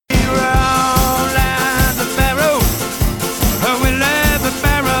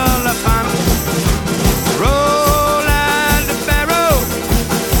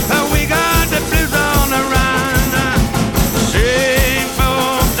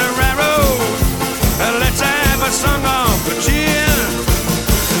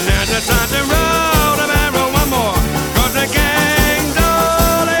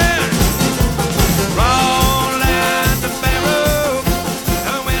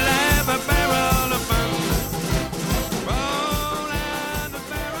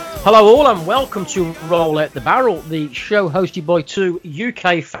Hello all and welcome to Roll Out the Barrel, the show hosted by two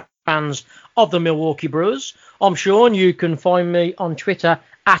UK fans of the Milwaukee Brewers. I'm Sean. You can find me on Twitter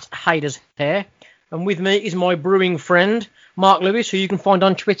at HadersHair. And with me is my brewing friend, Mark Lewis, who you can find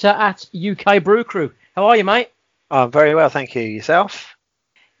on Twitter at UK Brew Crew. How are you, mate? I'm very well, thank you. Yourself?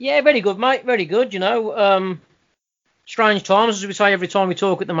 Yeah, very good, mate. Very good. Strange times, as we say every time we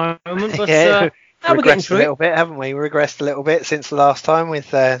talk at the moment. But we're getting through a little bit, haven't we? We regressed a little bit since the last time with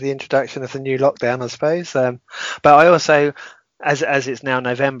the introduction of the new lockdown, I suppose. But I also, as it's now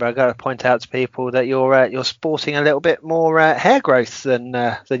November, I've got to point out to people that you're sporting a little bit more hair growth than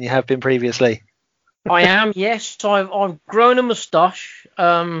you have been previously. I am, yes. I've grown a moustache,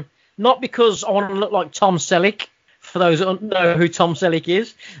 not because I want to look like Tom Selleck, for those that don't know who Tom Selleck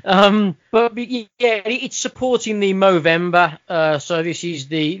is, but yeah, it's supporting the Movember. So this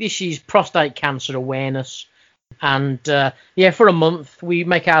is prostate cancer awareness, and for a month we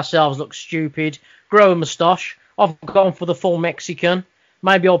make ourselves look stupid, grow a moustache. I've gone for the full Mexican.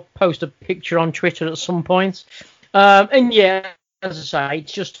 Maybe I'll post a picture on Twitter at some point. And yeah, as I say,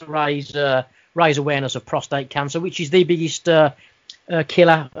 it's just to raise awareness of prostate cancer, which is the biggest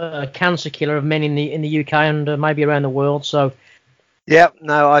cancer killer of men in the UK and maybe around the world. So yeah,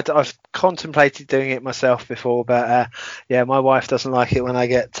 no, I've contemplated doing it myself before, but my wife doesn't like it when I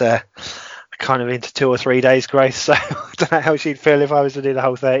get kind of into 2 or 3 days growth, so I don't know how she'd feel if I was to do the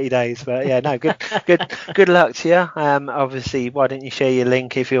whole 30 days. But yeah, no, good luck to you. Obviously, why don't you share your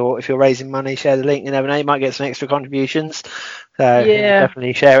link if you're raising money? Share the link. You never know, you might get some extra contributions. So yeah,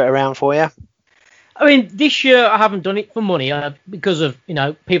 definitely share it around for you. I mean, this year I haven't done it for money because of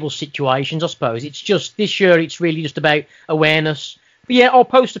people's situations. I suppose it's just this year. It's really just about awareness. But yeah, I'll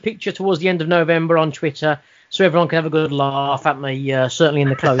post a picture towards the end of November on Twitter so everyone can have a good laugh at me. Certainly in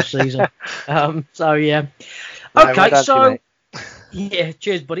the close season. So yeah. Okay, so yeah,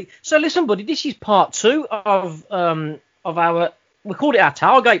 cheers, buddy. So listen, buddy, this is part 2 of our. We called it our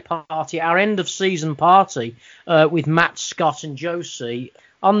tailgate party, our end of season party with Matt, Scott, and Josie.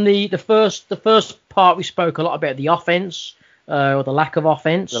 On the first part, we spoke a lot about the offense or the lack of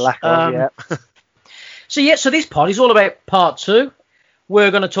offense. The lack of, yeah. So this part is all about part 2.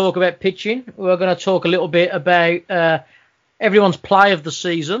 We're going to talk about pitching. We're going to talk a little bit about everyone's play of the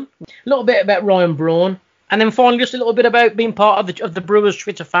season, a little bit about Ryan Braun, and then finally just a little bit about being part of the Brewers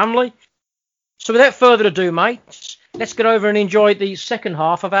Twitter family. So without further ado, mates, let's get over and enjoy the second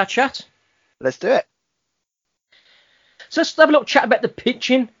half of our chat. Let's do it. So let's have a little chat about the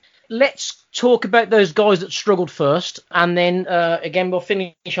pitching. Let's talk about those guys that struggled first, and then again we'll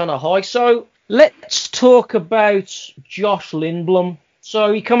finish on a high. So let's talk about Josh Lindblom.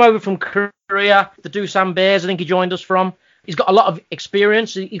 So he come over from Korea, the Doosan Bears, I think he joined us from. He's got a lot of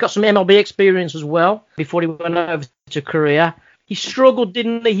experience. He's got some MLB experience as well before he went over to Korea. He struggled,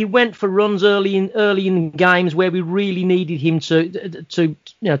 didn't he? He went for runs early in games where we really needed him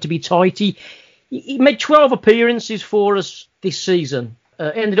to be tighty. He made 12 appearances for us this season.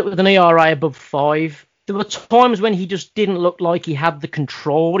 Ended up with an ERA above 5. There were times when he just didn't look like he had the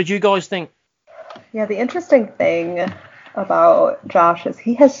control. What did you guys think? Yeah, the interesting thing about Josh is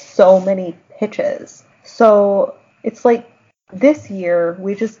he has so many pitches. So it's like this year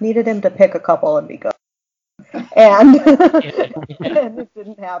we just needed him to pick a couple and be good. And, and it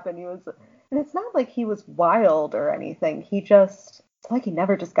didn't happen. And it's not like he was wild or anything. It's like he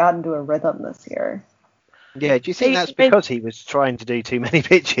never just got into a rhythm this year. Yeah, do you think that's because he was trying to do too many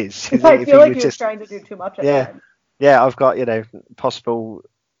pitches? I feel like he was trying to do too much at the end. Yeah, I've got possible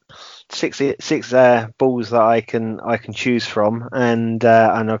six balls that I can choose from, and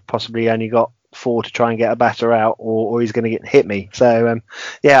I've possibly only got 4 to try and get a batter out, or he's going to hit me. So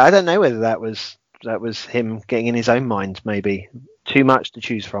I don't know whether that was him getting in his own mind, maybe too much to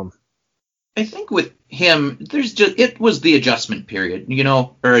choose from. I think with him, it was the adjustment period,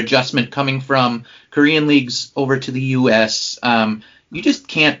 or adjustment coming from Korean leagues over to the U.S. You just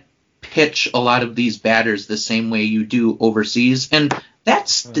can't pitch a lot of these batters the same way you do overseas. And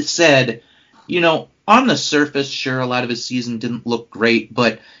that's said, on the surface, sure, a lot of his season didn't look great,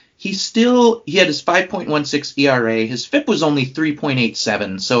 but he had his 5.16 ERA. His FIP was only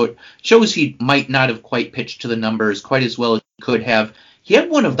 3.87, so it shows he might not have quite pitched to the numbers quite as well as he could have. He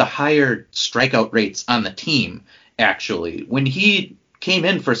had one of the higher strikeout rates on the team, actually. When he came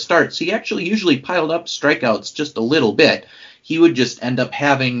in for starts, he actually usually piled up strikeouts just a little bit. He would just end up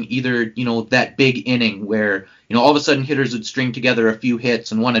having either, that big inning where, all of a sudden hitters would string together a few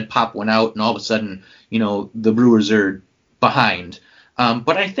hits and one would pop one out, and all of a sudden, the Brewers are behind.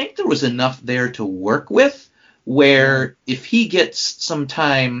 But I think there was enough there to work with where if he gets some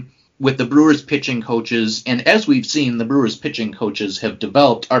time with the Brewers pitching coaches, and as we've seen, the Brewers pitching coaches have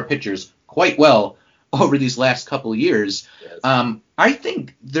developed our pitchers quite well over these last couple of years. Yes. I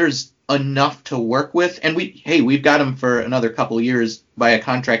think there's enough to work with, and we've got him for another couple of years by a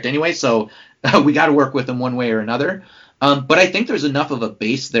contract anyway, so we got to work with him one way or another. But I think there's enough of a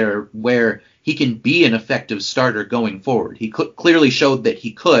base there where he can be an effective starter going forward. He clearly showed that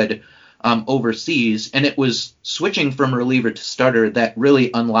he could overseas, and it was switching from reliever to starter that really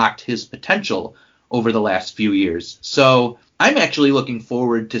unlocked his potential over the last few years. So I'm actually looking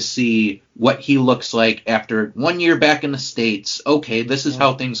forward to see what he looks like after 1 year back in the States. Okay, this is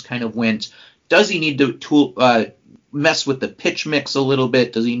how things kind of went. Does he need to mess with the pitch mix a little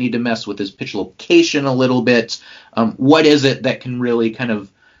bit? Does he need to mess with his pitch location a little bit? What is it that can really kind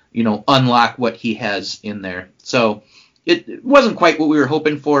of, unlock what he has in there? So it wasn't quite what we were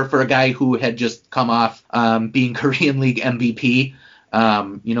hoping for a guy who had just come off being Korean League MVP.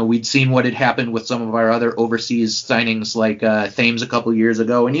 We'd seen what had happened with some of our other overseas signings like Thames a couple years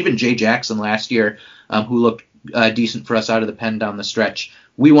ago, and even Jay Jackson last year, who looked decent for us out of the pen down the stretch.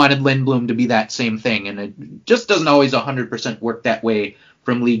 We wanted Lindblom to be that same thing, and it just doesn't always 100% work that way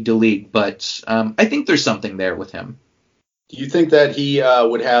from league to league, but I think there's something there with him. Do you think that he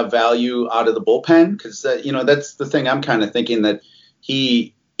would have value out of the bullpen? Because that's the thing I'm kind of thinking, that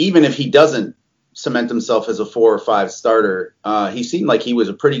he, even if he doesn't cement himself as a 4 or 5 starter, he seemed like he was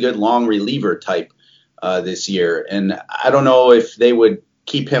a pretty good long reliever type this year. And I don't know if they would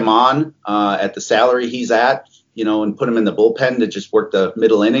keep him on at the salary he's at, and put him in the bullpen to just work the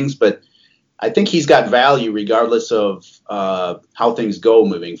middle innings. But I think he's got value regardless of how things go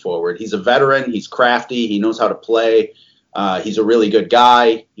moving forward. He's a veteran. He's crafty. He knows how to play. He's a really good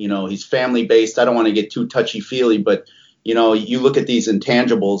guy. He's family based. I don't want to get too touchy feely, but you look at these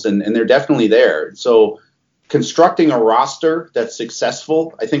intangibles and they're definitely there. So constructing a roster that's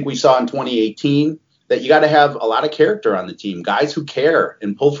successful, I think we saw in 2018 that you got to have a lot of character on the team, guys who care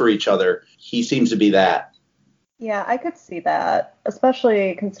and pull for each other. He seems to be that. Yeah, I could see that,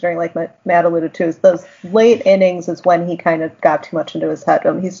 especially considering, like Matt alluded to, is those late innings is when he kind of got too much into his head.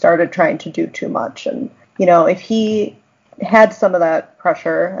 He started trying to do too much. And, if he had some of that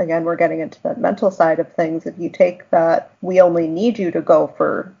pressure, again, we're getting into that mental side of things. If you take that, we only need you to go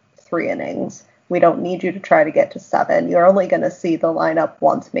for 3 innings. We don't need you to try to get to 7. You're only going to see the lineup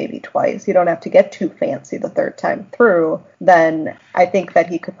once, maybe twice. You don't have to get too fancy the 3rd time through. Then I think that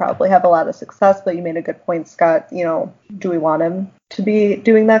he could probably have a lot of success. But you made a good point, Scott. Do we want him to be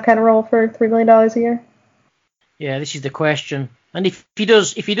doing that kind of role for $3 million a year? Yeah, this is the question. And if he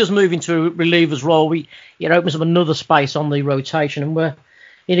does move into a reliever's role, it opens up another space on the rotation. And we're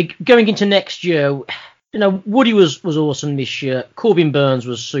going into next year. Woody was awesome this year. Corbin Burns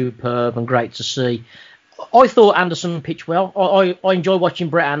was superb and great to see. I thought Anderson pitched well. I enjoy watching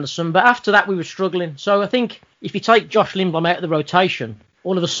Brett Anderson, but after that we were struggling. So I think if you take Josh Lindblom out of the rotation,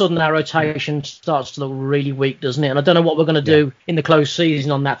 all of a sudden our rotation starts to look really weak, doesn't it? And I don't know what we're going to do in the close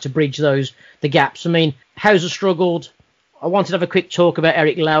season on that to bridge the gaps. I mean, Hauser struggled. I wanted to have a quick talk about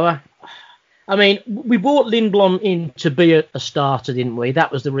Eric Lauer. I mean, we brought Lindblom in to be a starter, didn't we?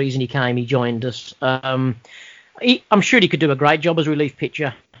 That was the reason he came. He joined us. I'm sure he could do a great job as a relief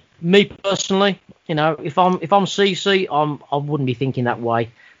pitcher. Me personally, if I'm CC, I wouldn't be thinking that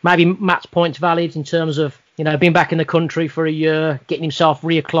way. Maybe Matt's point's valid in terms of being back in the country for a year, getting himself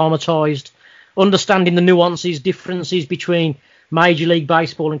reacclimatised, understanding the nuances, differences between Major League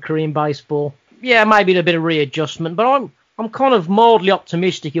Baseball and Korean baseball. Yeah, maybe a bit of readjustment, but I'm kind of mildly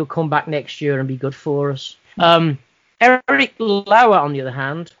optimistic he'll come back next year and be good for us. Eric Lauer, on the other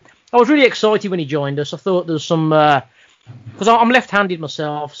hand, I was really excited when he joined us. I thought there was some... because I'm left-handed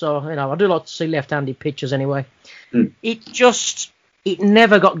myself, so, I do like to see left-handed pitchers anyway. It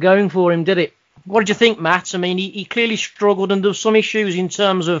never got going for him, did it? What did you think, Matt? I mean, he clearly struggled, and there was some issues in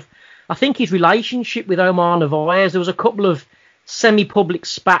terms of, I think, his relationship with Omar Narvaez. There was a couple of semi-public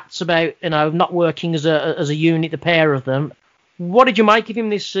spats about, not working as a unit, the pair of them. What did you make of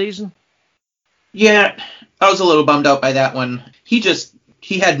him this season? Yeah, I was a little bummed out by that one.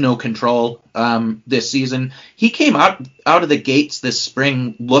 He had no control this season. He came out of the gates this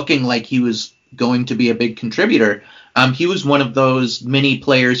spring looking like he was going to be a big contributor. He was one of those many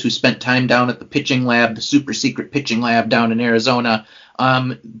players who spent time down at the pitching lab, the super secret pitching lab down in Arizona.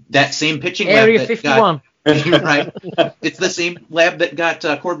 That same pitching lab Area 51. Right. It's the same lab that got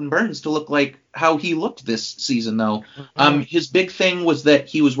Corbin Burns to look like how he looked this season, though. His big thing was that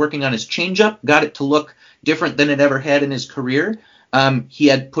he was working on his changeup, got it to look different than it ever had in his career. He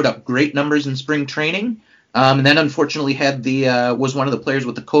had put up great numbers in spring training, and then unfortunately was one of the players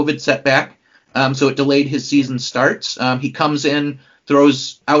with the COVID setback, so it delayed his season starts. He comes in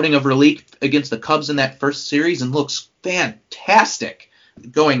throws outing of relief against the Cubs in that first series and looks fantastic.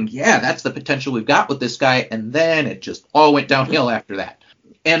 Going, yeah, that's the potential we've got with this guy. And then it just all went downhill after that.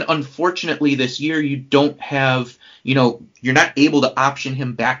 And unfortunately, this year you don't have, you're not able to option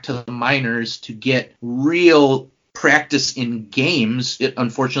him back to the minors to get real practice in games.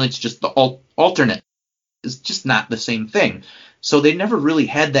 Unfortunately, it's just the alternate. It's just not the same thing. So they never really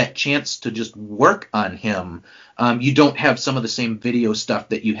had that chance to just work on him. You don't have some of the same video stuff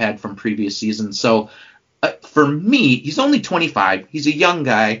that you had from previous seasons. So for me, he's only 25. He's a young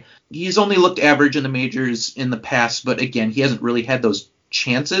guy. He's only looked average in the majors in the past, but again, he hasn't really had those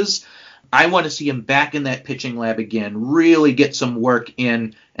chances. I want to see him back in that pitching lab again, really get some work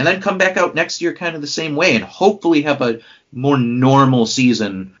in, and then come back out next year kind of the same way and hopefully have a more normal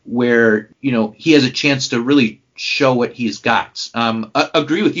season where, he has a chance to really show what he's got.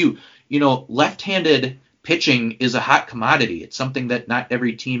 Agree with you. Left-handed pitching is a hot commodity. It's something that not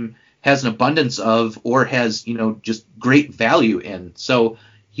every team has an abundance of or has, just great value in. So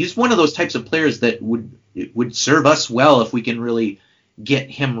he's one of those types of players that would serve us well if we can really get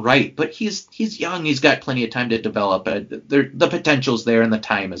him right. But he's young. He's got plenty of time to develop. The potential's there and the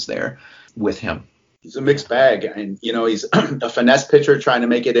time is there with him. He's a mixed bag, and he's a finesse pitcher trying to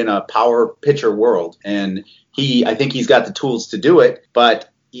make it in a power pitcher world, and I think he's got the tools to do it. But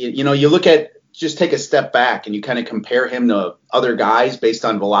you look at, just take a step back and you kind of compare him to other guys based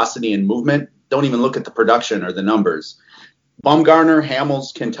on velocity and movement. Don't even look at the production or the numbers. Bumgarner,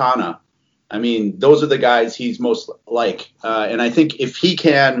 Hamels, Quintana. I mean, those are the guys he's most like. And I think if he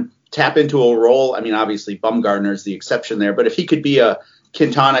can tap into a role, I mean, obviously Bumgarner is the exception there, but if he could be a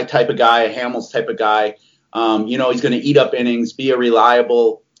Quintana type of guy, a Hamels type of guy, he's going to eat up innings, be a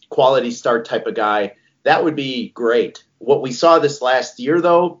reliable quality start type of guy, that would be great. What we saw this last year,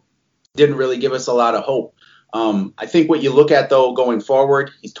 though, didn't really give us a lot of hope. I think what you look at, though, going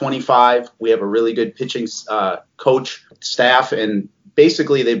forward, he's 25. We have a really good pitching coach staff, and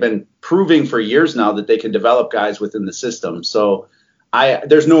basically they've been proving for years now that they can develop guys within the system. So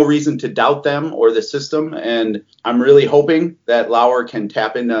there's no reason to doubt them or the system, and I'm really hoping that Lauer can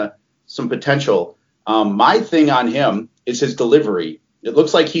tap into some potential. My thing on him is his delivery. It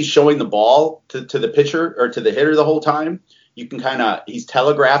looks like he's showing the ball to the pitcher or to the hitter the whole time. You can he's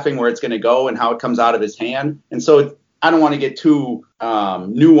telegraphing where it's going to go and how it comes out of his hand. And so I don't want to get too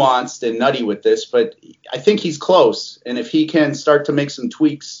nuanced and nutty with this, but I think he's close. And if he can start to make some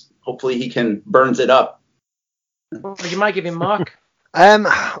tweaks, hopefully he can burns it up. What did you make of him, Mark?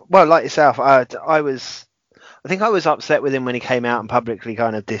 Well, like yourself, I think I was upset with him when he came out and publicly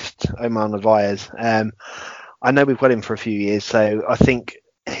kind of dissed Omar Narvaez. I know we've got him for a few years, so I think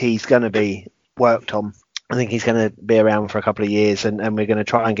he's going to be worked on. I think he's going to be around for a couple of years, and we're going to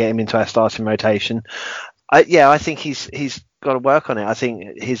try and get him into our starting rotation. I think he's got to work on it. I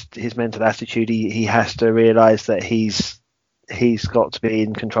think his mental attitude, he has to realise that he's got to be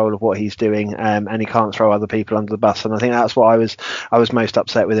in control of what he's doing, and he can't throw other people under the bus. And I think that's what I was most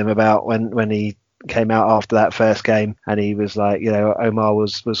upset with him about when he came out after that first game, and he was like, Omar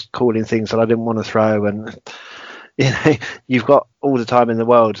was calling things that I didn't want to throw, and you've got all the time in the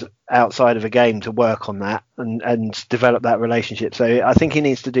world outside of a game to work on that and develop that relationship. So I think he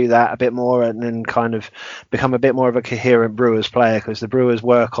needs to do that a bit more and then kind of become a bit more of a coherent Brewers player, because the Brewers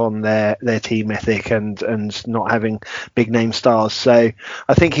work on their team ethic and not having big name stars. So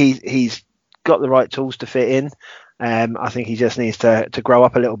I think he's got the right tools to fit in. I think he just needs to grow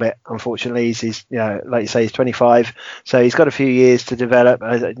up a little bit. Unfortunately, he's like you say, he's 25, so he's got a few years to develop.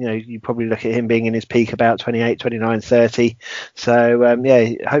 You probably look at him being in his peak about 28, 29, 30. So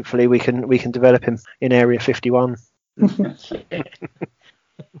hopefully we can develop him in Area 51.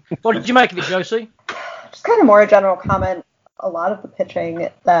 What did you make of it, Josie? Just kind of more a general comment. A lot of the pitching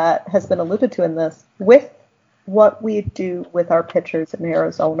that has been alluded to in this, with what we do with our pitchers in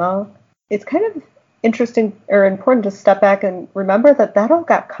Arizona, it's kind of interesting or important to step back and remember that all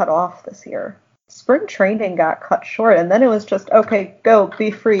got cut off this year. Spring training got cut short, and then it was just, okay, go, be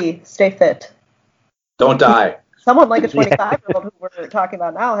free, stay fit. Don't die. Someone like a 25-year-old who we're talking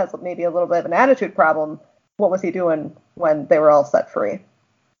about now has maybe a little bit of an attitude problem. What was he doing when they were all set free?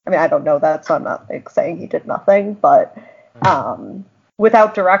 I mean, I don't know that, so I'm not saying he did nothing, but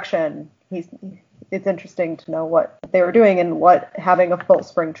without direction, it's interesting to know what they were doing and what having a full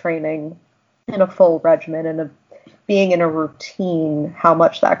spring training and a full regimen and being in a routine, how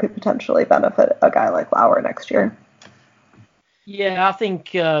much that could potentially benefit a guy like Lauer next year. Yeah, I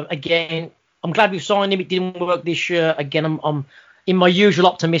think again, I'm glad we signed him. It didn't work this year. Again, I'm in my usual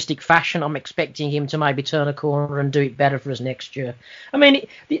optimistic fashion, I'm expecting him to maybe turn a corner and do it better for us next year. I mean,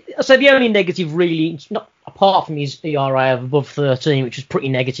 the only negative really, not apart from his ERA of above 13, which was pretty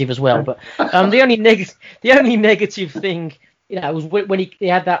negative as well, but the only negative thing, was when he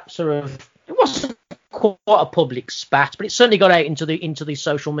had that sort of, it wasn't quite a public spat, but it certainly got out into the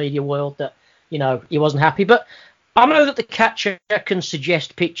social media world that, he wasn't happy. But I know that the catcher can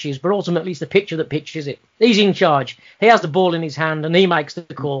suggest pitches, but ultimately it's the pitcher that pitches it. He's in charge. He has the ball in his hand and he makes the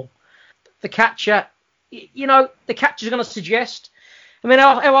call. The catcher, the catcher's going to suggest. I mean,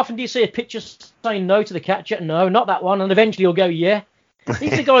 how often do you see a pitcher saying no to the catcher? No, not that one. And eventually he'll go, yeah.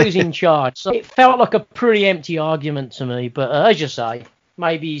 He's the guy who's in charge. So it felt like a pretty empty argument to me. But as you say,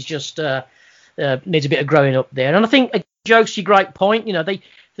 maybe he's just needs a bit of growing up there. And I think Joke's a great point.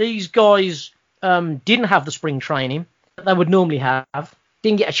 These guys didn't have the spring training that they would normally have.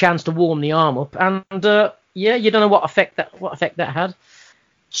 Didn't get a chance to warm the arm up, and you don't know what effect that had.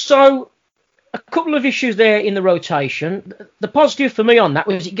 So a couple of issues there in the rotation. The positive for me on that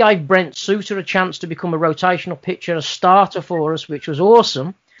was it gave Brent Suter a chance to become a rotational pitcher, a starter for us, which was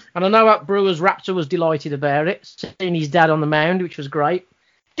awesome. And I know that Brewers Raptor was delighted about it, seeing his dad on the mound, which was great.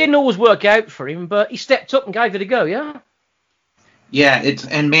 Didn't always work out for him, but he stepped up and gave it a go. Yeah. Yeah,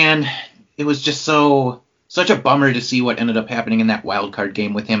 it was just such a bummer to see what ended up happening in that wild card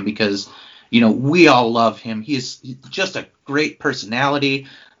game with him because, we all love him. He's just a great personality.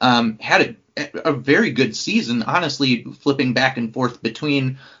 Had a very good season, honestly, flipping back and forth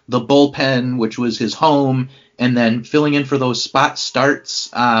between the bullpen, which was his home, and then filling in for those spot starts.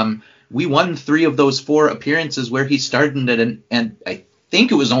 We won 3 of those 4 appearances where he started and I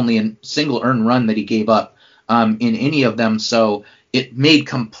think it was only a single earned run that he gave up in any of them. So it made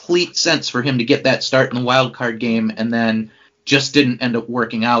complete sense for him to get that start in the wild card game and then just didn't end up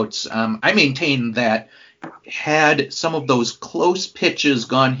working out. I maintain that had some of those close pitches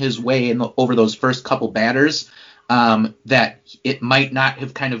gone his way over those first couple batters, that it might not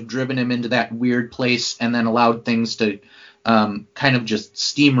have kind of driven him into that weird place and then allowed things to kind of just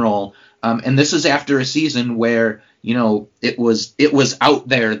steamroll. And this is after a season where, it was out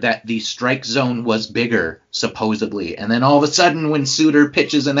there that the strike zone was bigger, supposedly. And then all of a sudden when Suter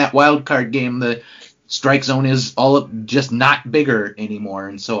pitches in that wild card game, the strike zone is just not bigger anymore.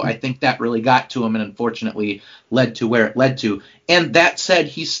 And so I think that really got to him and unfortunately led to where it led to. And that said,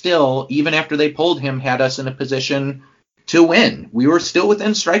 he still, even after they pulled him, had us in a position to win. We were still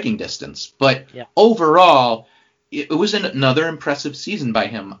within striking distance. But overall, it was another impressive season by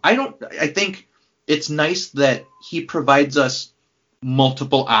him. I think it's nice that he provides us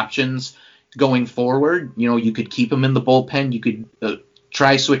multiple options going forward. You could keep him in the bullpen. You could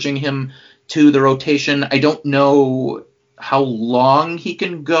try switching him to the rotation. I don't know how long he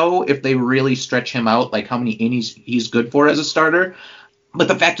can go if they really stretch him out, like how many innings he's good for as a starter. But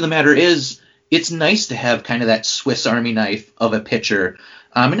the fact of the matter is, it's nice to have kind of that Swiss Army knife of a pitcher.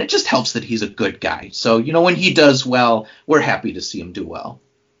 And it just helps that he's a good guy. So, when he does well, we're happy to see him do well.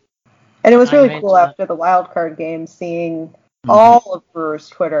 And it was really cool after the wild card game, seeing all of Brewers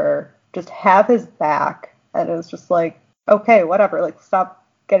Twitter just have his back. And it was just like, okay, whatever, like stop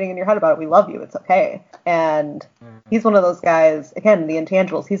getting in your head about it. We love you. It's okay. And he's one of those guys, again, the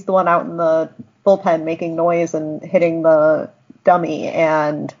intangibles. He's the one out in the bullpen making noise and hitting the dummy.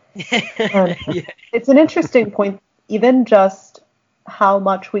 And it's an interesting point, even just how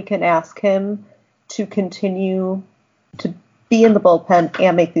much we can ask him to continue to be in the bullpen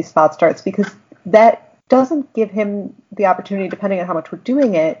and make these spot starts, because that doesn't give him the opportunity, depending on how much we're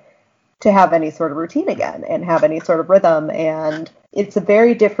doing it, to have any sort of routine again and have any sort of rhythm. And it's a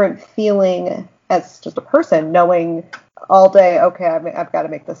very different feeling as just a person, knowing all day, okay, I've got to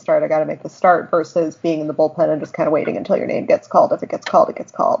make this start, versus being in the bullpen and just kind of waiting until your name gets called. If it gets called, it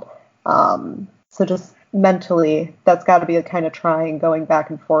gets called. So just mentally, that's got to be a kind of trying, going back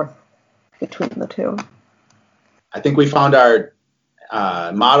and forth between the two. I think we found our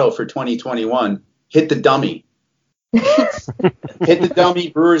motto for 2021: hit the dummy. Hit the dummy,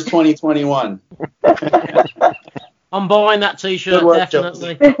 Brewers 2021. I'm buying that T-shirt, work,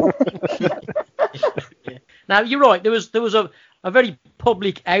 definitely. Now, you're right. There was a very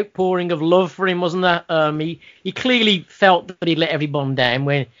public outpouring of love for him, wasn't there? He clearly felt that he'd let everyone down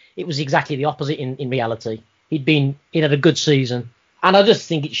when it was exactly the opposite in reality. He'd had a good season. And I just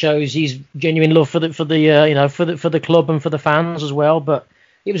think it shows his genuine love for the club and for the fans as well. But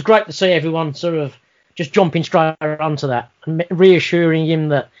it was great to see everyone sort of just jumping straight onto that and reassuring him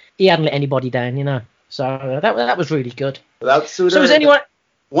that he hadn't let anybody down, So that was really good. Without Suter, so is anyone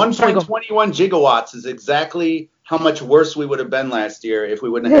 1.21 gigawatts is exactly how much worse we would have been last year if we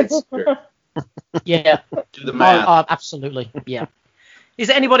wouldn't have had Suter. Yeah. Do the math. Absolutely. Yeah. Is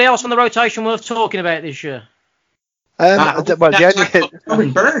there anybody else on the rotation worth talking about this year?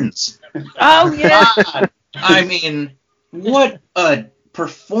 Corbin Burns. Oh yeah. I mean, what a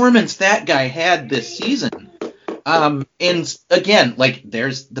performance that guy had this season. And again, like,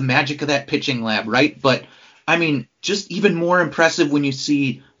 there's the magic of that pitching lab, right? But I mean, just even more impressive when you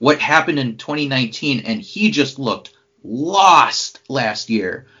see what happened in 2019, and he just looked lost last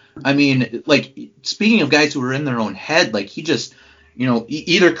year. I mean, like, speaking of guys who were in their own head, like, he just,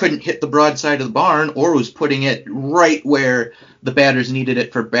 either couldn't hit the broadside of the barn or was putting it right where the batters needed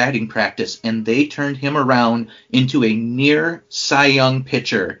it for batting practice, and they turned him around into a near Cy Young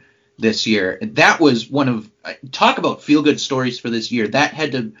pitcher this year. That was one of, talk about feel-good stories for this year. That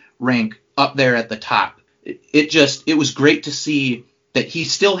had to rank up there at the top. It was great to see that he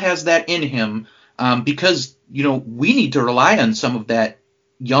still has that in him, because, we need to rely on some of that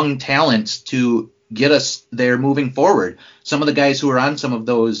young talent to get us there moving forward. Some of the guys who are on some of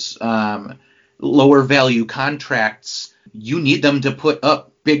those lower value contracts, you need them to put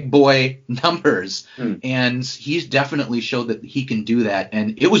up big boy numbers. And he's definitely showed that he can do that.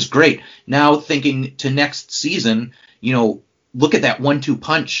 And it was great. Now thinking to next season, look at that 1-2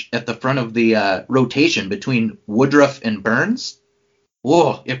 punch at the front of the rotation between Woodruff and Burns.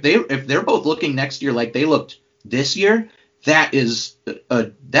 Whoa, if they're both looking next year like they looked this year, that's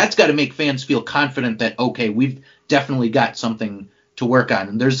got to make fans feel confident that, okay, we've definitely got something to work on.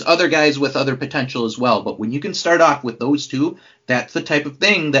 And there's other guys with other potential as well. But when you can start off with those two, that's the type of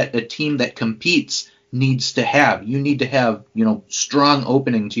thing that a team that competes needs to have. You need to have, strong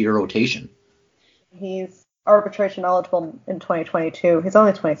opening to your rotation. He's arbitration eligible in 2022. He's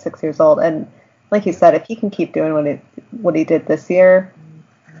only 26 years old. And like you said, if he can keep doing what he did this year,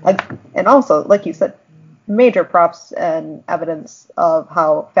 and also, like you said, major props and evidence of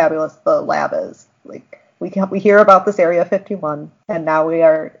how fabulous the lab is. Like, we hear about this Area 51, and now we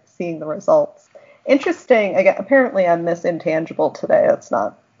are seeing the results. Interesting. Again, apparently I'm Miss Intangible today. That's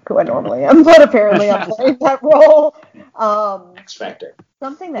not who I normally am, but apparently I'm playing that role. X Factor.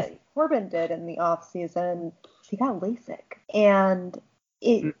 Something that Corbin did in the off season, he got LASIK, and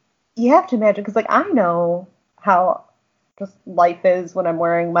you have to imagine, because I know how just life is when I'm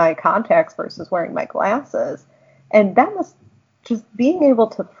wearing my contacts versus wearing my glasses. And that must just being able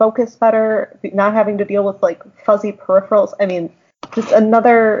to focus better, not having to deal with fuzzy peripherals. I mean, just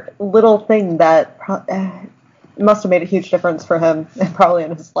another little thing that must have made a huge difference for him and probably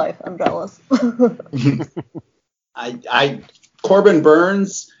in his life. I'm jealous. Corbin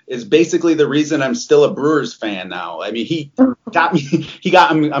Burns is basically the reason I'm still a Brewers fan now. I mean, he got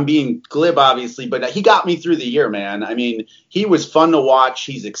me. I'm being glib, obviously, but he got me through the year, man. I mean, he was fun to watch.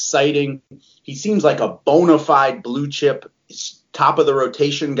 He's exciting. He seems like a bona fide blue chip, top of the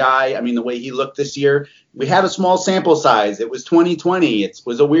rotation guy. I mean, the way he looked this year, we had a small sample size. It was 2020. It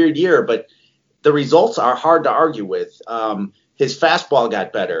was a weird year, but the results are hard to argue with. His fastball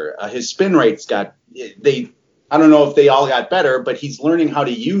got better. His spin rates I don't know if they all got better, but he's learning how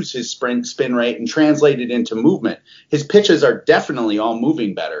to use his spin rate and translate it into movement. His pitches are definitely all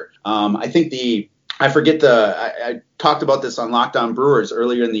moving better. I think I talked about this on Locked On Brewers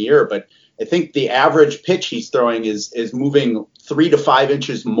earlier in the year, but I think the average pitch he's throwing is moving 3 to 5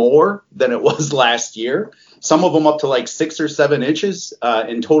 inches more than it was last year. Some of them up to 6 or 7 inches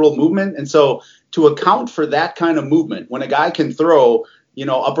in total movement. And so to account for that kind of movement, when a guy can throw,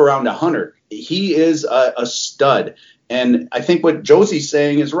 up around 100, he is a stud. And I think what Josie's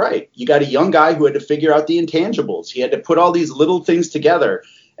saying is right. You got a young guy who had to figure out the intangibles. He had to put all these little things together.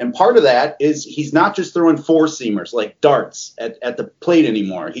 And part of that is he's not just throwing four-seamers like darts at the plate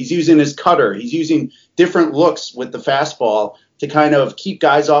anymore. He's using his cutter. He's using different looks with the fastball to kind of keep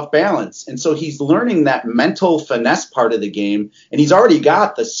guys off balance. And so he's learning that mental finesse part of the game. And he's already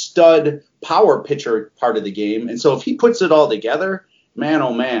got the stud power pitcher part of the game. And so if he puts it all together, man,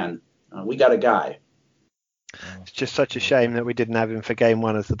 oh man, we got a guy. It's just such a shame that we didn't have him for game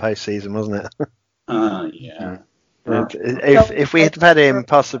one of the postseason, wasn't it? Yeah. If we had had him,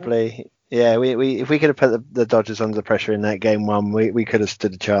 possibly, yeah, if we could have put the Dodgers under pressure in that game one, we could have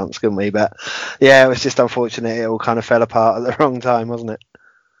stood a chance, couldn't we? But yeah, it was just unfortunate. It all kind of fell apart at the wrong time, wasn't it?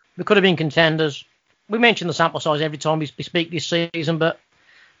 We could have been contenders. We mention the sample size every time we speak this season, but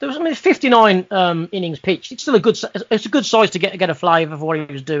there was 59 innings pitched. It's still a good size to get a flavour of what he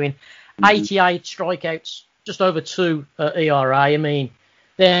was doing. 88 strikeouts, just over 2 ERA. I mean,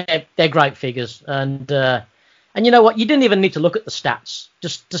 they're great figures, and you know what? You didn't even need to look at the stats.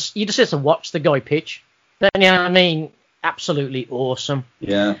 You just have to watch the guy pitch. But, I mean, absolutely awesome.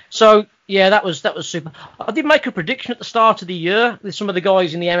 Yeah. So Yeah, that was super. I did make a prediction at the start of the year with some of the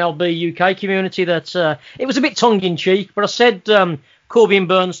guys in the MLB UK community that it was a bit tongue-in-cheek, but I said Corbin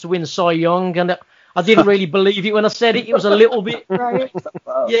Burns to win Cy Young, and I didn't really believe it when I said it. It was a little bit... Right.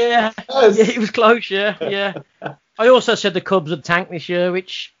 Yeah, it was close, yeah. I also said the Cubs would tank this year,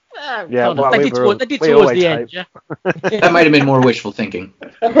 which... they did towards the end, yeah. That might have been more wishful thinking.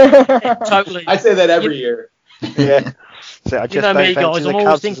 Totally. I say that every year. Yeah. So I just You know me, don't guys. fancy I'm the always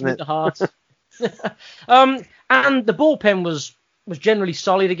Cubs, thinking isn't with it? the heart. And the bullpen was generally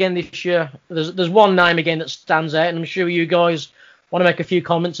solid again this year. There's one name again that stands out, and I'm sure you guys want to make a few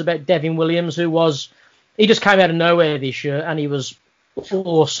comments about Devin Williams, he just came out of nowhere this year, and he was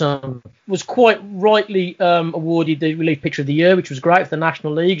awesome. Was quite rightly awarded the relief pitcher of the year, which was great for the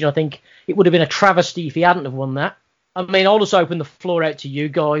National League. And I think it would have been a travesty if he hadn't have won that. I mean, I'll just open the floor out to you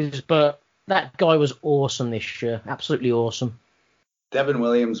guys, but that guy was awesome this year. Absolutely awesome. Devin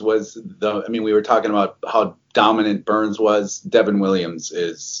Williams was we were talking about how dominant Burns was. Devin Williams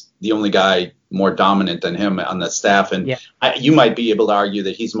is the only guy more dominant than him on the staff. And you might be able to argue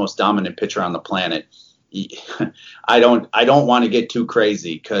that he's the most dominant pitcher on the planet. I don't want to get too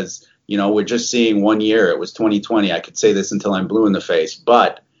crazy because, we're just seeing 1 year. It was 2020. I could say this until I'm blue in the face.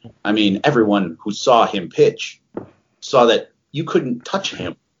 But, everyone who saw him pitch saw that you couldn't touch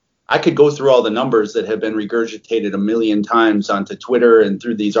him. I could go through all the numbers that have been regurgitated a million times onto Twitter and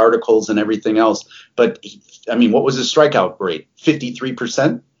through these articles and everything else. But, what was his strikeout rate?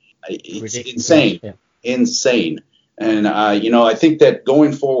 53%? It's Ridiculous. insane. Yeah. Insane. And, I think that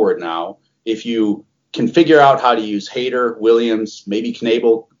going forward now, if you can figure out how to use Hader, Williams, maybe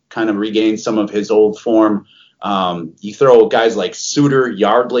Knebel kind of regain some of his old form. You throw guys like Suter,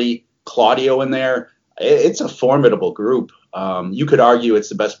 Yardley, Claudio in there. It's a formidable group. You could argue it's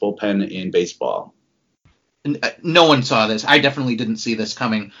the best bullpen in baseball. No one saw this. I definitely didn't see this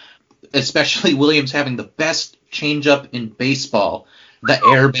coming, especially Williams having the best changeup in baseball, the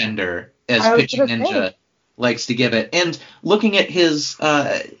airbender, as Pitching Ninja likes to give it. And looking at his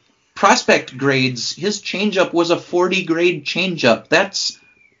prospect grades, his changeup was a 40 grade changeup. That's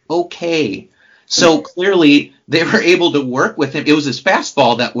okay. So clearly they were able to work with him. It was his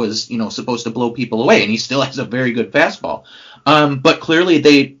fastball that was, supposed to blow people away, and he still has a very good fastball. But clearly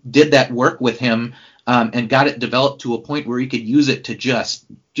they did that work with him and got it developed to a point where he could use it to just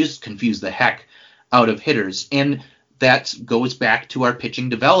confuse the heck out of hitters. And that goes back to our pitching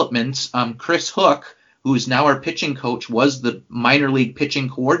developments. Chris Hook, who's now our pitching coach, was the minor league pitching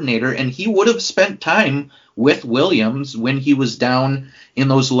coordinator, and he would have spent time with Williams when he was down in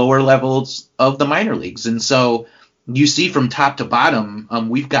those lower levels of the minor leagues. And so you see from top to bottom,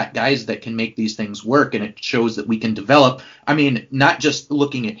 we've got guys that can make these things work, and it shows that we can develop. Not just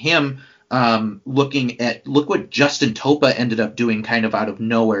looking at him, look what Justin Topa ended up doing kind of out of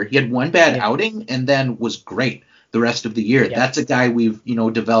nowhere. He had one bad outing and then was great the rest of the year. Yeah. That's a guy we've,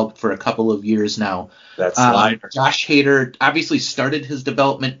 developed for a couple of years now. That's Josh Hader obviously started his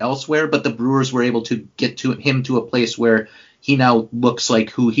development elsewhere, but the Brewers were able to get him to a place where he now looks like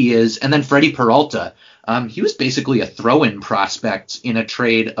who he is. And then Freddie Peralta, he was basically a throw-in prospect in a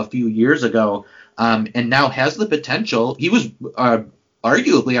trade a few years ago, and now has the potential. He was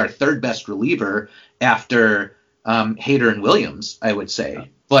arguably our third best reliever after Hader and Williams, I would say.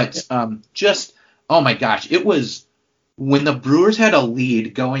 But oh my gosh, it was when the Brewers had a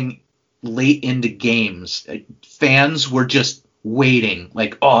lead going late into games, fans were just waiting,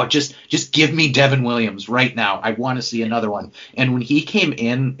 like, oh, just give me Devin Williams right now. I want to see another one. And when he came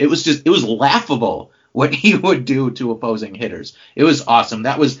in, it was laughable what he would do to opposing hitters. It was awesome.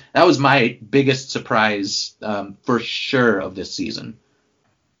 That was my biggest surprise for sure of this season.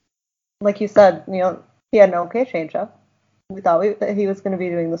 Like you said, he had an okay changeup. We thought that he was going to be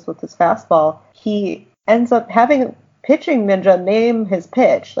doing this with his fastball. He ends up having Pitching Ninja name his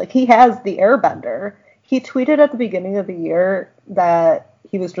pitch. Like, he has the airbender. He tweeted at the beginning of the year that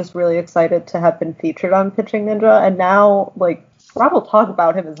he was just really excited to have been featured on Pitching Ninja. And now, Rob will talk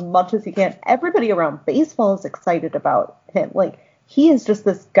about him as much as he can. Everybody around baseball is excited about him. He is just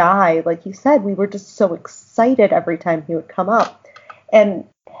this guy. Like you said, we were just so excited every time he would come up. And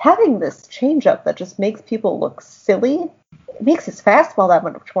having this changeup that just makes people look silly, it makes his fastball that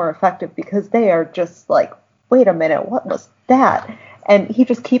much more effective because they are just like, wait a minute, what was that? And he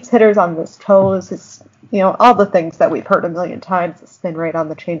just keeps hitters on his toes. His, all the things that we've heard a million times, the spin rate on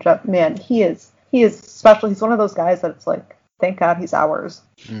the changeup. Man, he is special. He's one of those guys that it's like, thank God he's ours.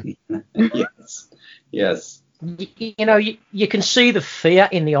 Yes. You can see the fear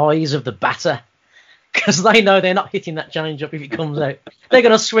in the eyes of the batter because they know they're not hitting that changeup if it comes out. They're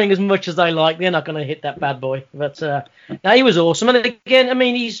going to swing as much as they like. They're not going to hit that bad boy. But no, he was awesome. And again,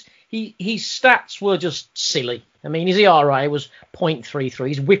 he's his stats were just silly. I mean, his ERA was .33,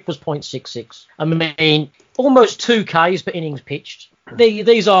 his WHIP was .66. I mean, almost 2 Ks per innings pitched.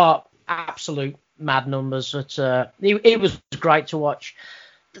 These are absolute mad numbers. It was great to watch.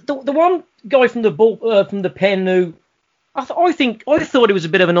 The one guy from the pen who I thought he was a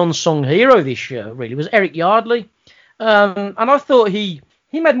bit of an unsung hero this year, really, was Eric Yardley. And I thought he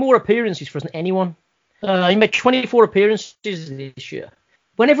made more appearances for us than anyone. He made 24 appearances this year.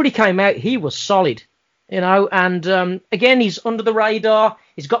 Whenever he came out, he was solid, and again, he's under the radar.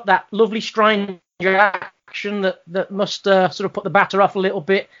 He's got that lovely stranger action that must sort of put the batter off a little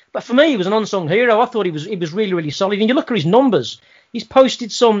bit. But for me, he was an unsung hero. I thought he was really, really solid. And you look at his numbers, he's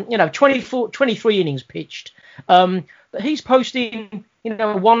posted some, 23 innings pitched. But he's posting,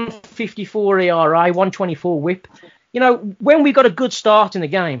 154 ERA, 124 WHIP. When we got a good start in the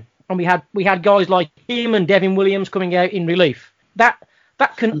game, and we had guys like him and Devin Williams coming out in relief, that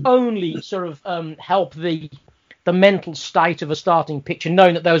can only sort of help the mental state of a starting pitcher,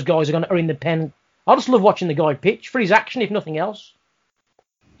 knowing that those guys are in the pen. I just love watching the guy pitch for his action, if nothing else.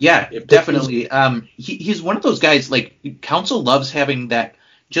 Yeah, definitely. He's one of those guys, like, Counsell loves having that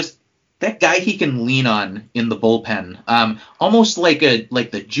guy he can lean on in the bullpen. Almost like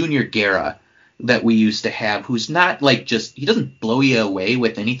the Junior Guerra that we used to have, who's not he doesn't blow you away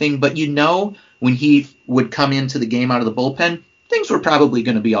with anything, but when he would come into the game out of the bullpen, things were probably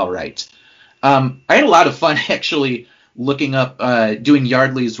going to be all right. I had a lot of fun actually looking up, doing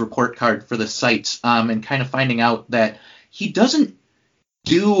Yardley's report card for the site, and kind of finding out that he doesn't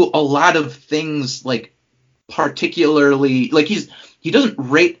do a lot of things particularly, he doesn't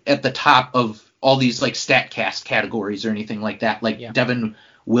rate at the top of all these StatCast categories or anything like that, Devin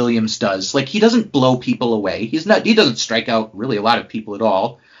Williams does. He doesn't blow people away. He doesn't strike out really a lot of people at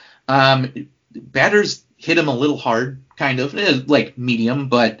all. Batters hit him a little hard, kind of, medium,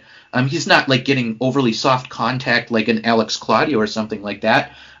 but he's not getting overly soft contact like an Alex Claudio or something like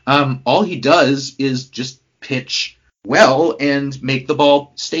that. All he does is just pitch well and make the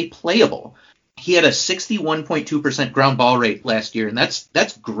ball stay playable. He had a 61.2% ground ball rate last year, and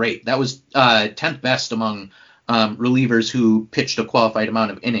that's great. That was 10th best among relievers who pitched a qualified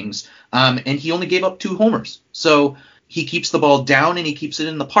amount of innings, and he only gave up 2 homers. So he keeps the ball down and he keeps it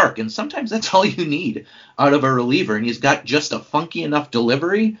in the park, and sometimes that's all you need out of a reliever, and he's got just a funky enough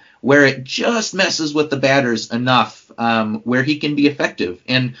delivery where it just messes with the batters enough where he can be effective.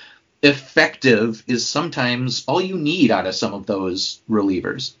 And effective is sometimes all you need out of some of those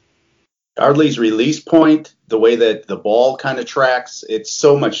relievers. Yardley's release point, the way that the ball kind of tracks, it's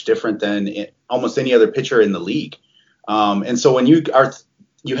so much different than almost any other pitcher in the league. And so when you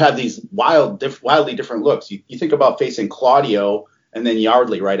have these wildly different looks, you think about facing Claudio and then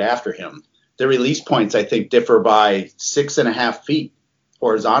Yardley right after him. The release points, I think, differ by 6.5 feet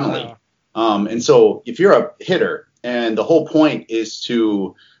horizontally. Wow. And so if you're a hitter and the whole point is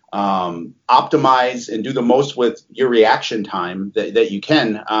to optimize and do the most with your reaction time that you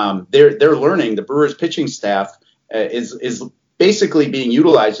can, they're learning. The Brewers pitching staff is basically being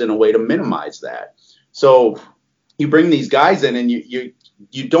utilized in a way to minimize that. So you bring these guys in and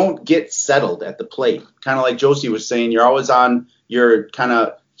you don't get settled at the plate. Kind of like Josie was saying, you're always on your kind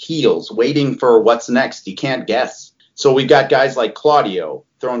of heels waiting for what's next. You can't guess. So we've got guys like Claudio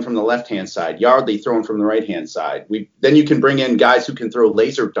throwing from the left-hand side, Yardley throwing from the right-hand side. Then you can bring in guys who can throw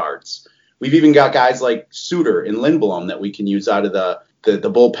laser darts. We've even got guys like Suter and Lindblom that we can use out of the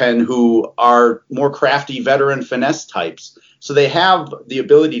bullpen who are more crafty veteran finesse types. So they have the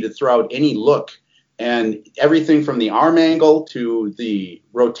ability to throw out any look, and everything from the arm angle to the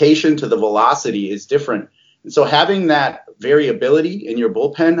rotation to the velocity is different. And so having that variability in your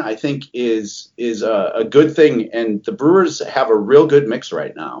bullpen, I think, is a good thing. And the Brewers have a real good mix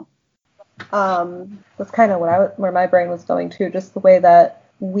right now. That's kind of where my brain was going to, just the way that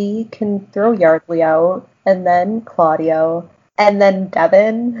we can throw Yardley out, and then Claudio, and then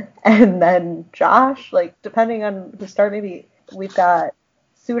Devin, and then Josh. Depending on who start, maybe we've got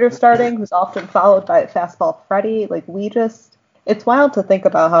Suter starting, who's often followed by Fastball Freddy. It's wild to think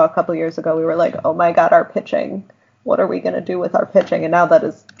about how a couple years ago we were like, oh my God, our pitching. What are we going to do with our pitching? And now that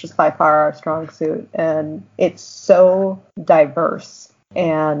is just by far our strong suit. And it's so diverse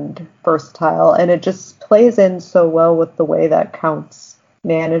and versatile. And it just plays in so well with the way that Counts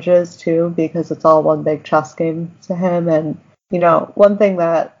manages, too, because it's all one big chess game to him. And, one thing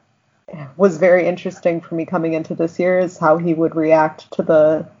that was very interesting for me coming into this year is how he would react to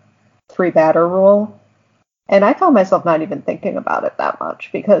the 3-batter rule. And I found myself not even thinking about it that much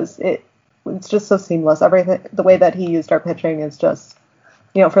because it's just so seamless. Everything, the way that he used our pitching is just,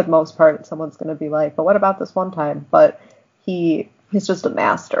 for the most part, someone's going to be like, but what about this one time? But he he's just a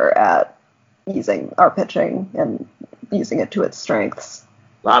master at using our pitching and using it to its strengths.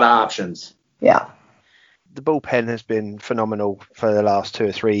 A lot of options. Yeah. The bullpen has been phenomenal for the last 2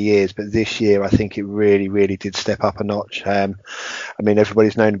 or 3 years, but this year I think it really, really did step up a notch. I mean,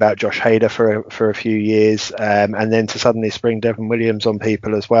 everybody's known about Josh Hader for a few years, and then to suddenly spring Devin Williams on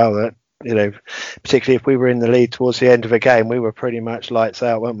people as well. That, you know, particularly if we were in the lead towards the end of a game, we were pretty much lights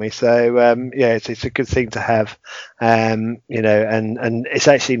out, weren't we? So yeah, it's a good thing to have, you know, and it's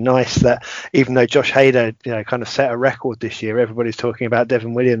actually nice that even though Josh Hader, you know, kind of set a record this year, everybody's talking about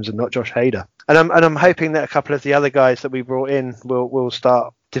Devin Williams and not Josh Hader. And I'm hoping that a couple of the other guys that we brought in will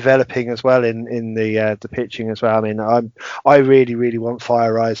start developing as well in the pitching as well. I mean, I really want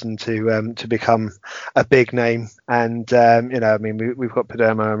FireRisen to become a big name, and you know, I mean, we've got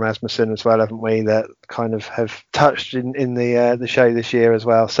Padermo and Rasmussen as well, haven't we? That kind of have touched in the show this year as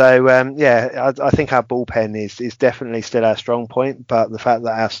well. So yeah, I think our bullpen is definitely still our strong point, but the fact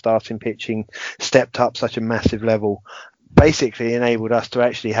that our starting pitching stepped up such a massive level basically enabled us to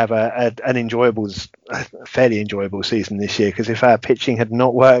actually have a fairly enjoyable season this year, because if our pitching had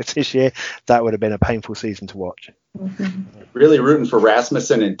not worked this year, that would have been a painful season to watch. Really rooting for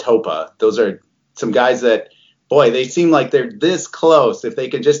Rasmussen and Topa. Those are some guys that, boy, they seem like they're this close. If they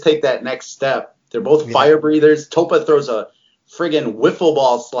could just take that next step. They're both fire breathers. Topa throws a friggin' wiffle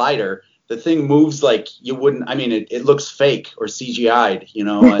ball slider. The thing moves like you wouldn't, I mean, it looks fake or CGI'd, you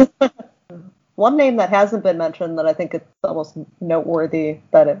know. One name that hasn't been mentioned that I think it's almost noteworthy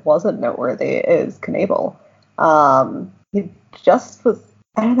that it wasn't noteworthy is Knebel. He just was,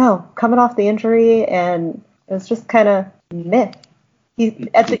 I don't know, coming off the injury, and it was just kind of meh.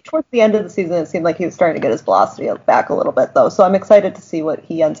 Towards the end of the season, it seemed like he was starting to get his velocity back a little bit, though. So I'm excited to see what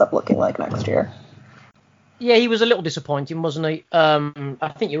he ends up looking like next year. Yeah, he was a little disappointing, wasn't he?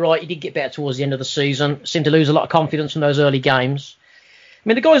 I think you're right. He did get better towards the end of the season. Seemed to lose a lot of confidence from those early games. I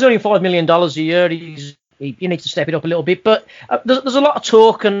mean, the guy's earning $5 million a year. He needs to step it up a little bit. But there's a lot of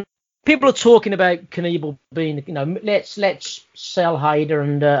talk, and people are talking about Knebel being, you know, let's sell Hader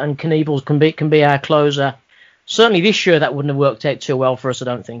and Knebel can be our closer. Certainly this year that wouldn't have worked out too well for us, I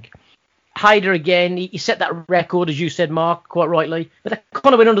don't think. Hader, again, he set that record, as you said, Mark, quite rightly. But that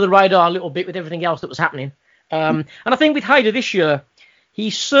kind of went under the radar a little bit with everything else that was happening. And I think with Hader this year, he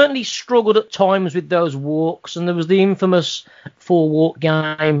certainly struggled at times with those walks, and there was the infamous 4-walk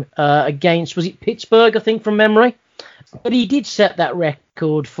game against, was it Pittsburgh, I think, from memory? But he did set that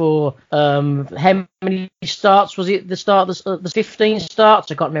record for how many starts? Was it the start of the 15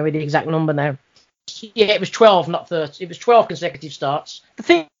 starts? I can't remember the exact number now. Yeah, it was 12, not 30. It was 12 consecutive starts. The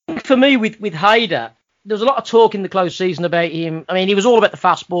thing for me with Hader, there was a lot of talk in the close season about him. I mean, he was all about the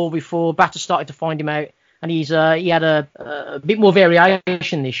fastball before batters started to find him out. And he had a bit more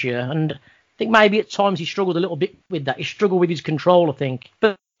variation this year, and I think maybe at times he struggled a little bit with that. He struggled with his control, I think.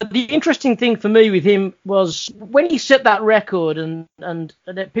 But the interesting thing for me with him was when he set that record, and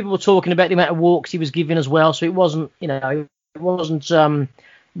people were talking about the amount of walks he was giving as well. So it wasn't, you know, it wasn't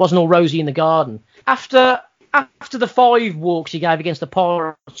all rosy in the garden. After the 5 walks he gave against the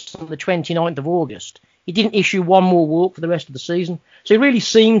Pirates on the 29th of August, he didn't issue one more walk for the rest of the season. So he really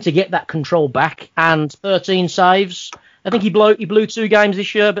seemed to get that control back. And 13 saves. I think he blew 2 games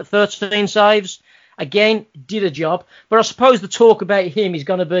this year, but 13 saves. Again, did a job. But I suppose the talk about him is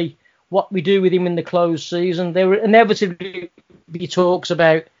going to be what we do with him in the closed season. There will inevitably be talks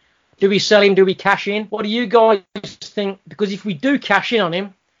about, do we sell him, do we cash in? What do you guys think? Because if we do cash in on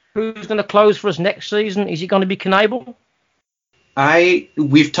him, who's going to close for us next season? Is it going to be Knebel?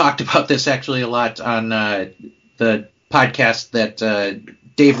 We've talked about this actually a lot on the podcast that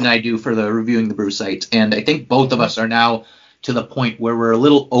Dave and I do for the Reviewing the Brew site, and I think both of us are now to the point where we're a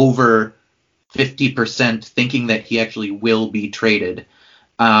little over 50% thinking that he actually will be traded.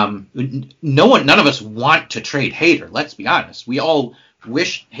 None of us want to trade Hader. Let's be honest. We all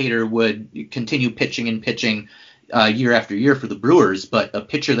wish Hader would continue pitching year after year for the Brewers, but a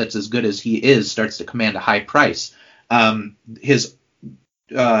pitcher that's as good as he is starts to command a high price. His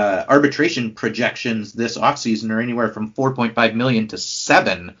arbitration projections this offseason are anywhere from $4.5 million to $7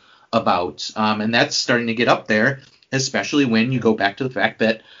 million about, and that's starting to get up there, especially when you go back to the fact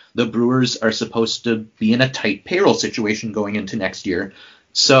that the Brewers are supposed to be in a tight payroll situation going into next year.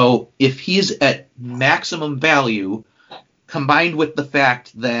 So if he's at maximum value, combined with the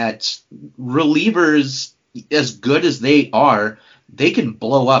fact that relievers, as good as they are, they can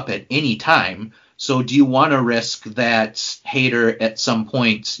blow up at any time. So do you want to risk that Hader at some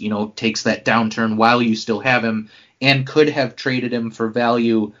point, you know, takes that downturn while you still have him and could have traded him for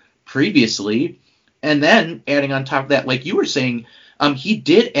value previously? And then adding on top of that, like you were saying, he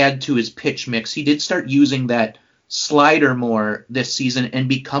did add to his pitch mix. He did start using that slider more this season and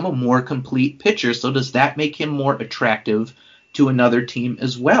become a more complete pitcher. So does that make him more attractive to another team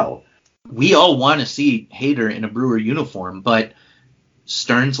as well? We all want to see Hader in a Brewer uniform, but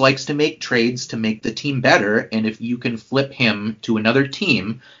Stearns likes to make trades to make the team better, and if you can flip him to another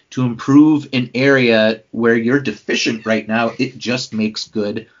team to improve an area where you're deficient right now, it just makes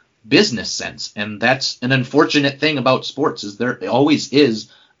good business sense. And that's an unfortunate thing about sports, is there always is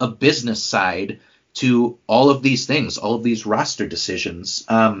a business side to all of these things, all of these roster decisions.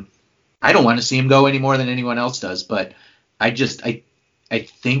 I don't want to see him go any more than anyone else does, but I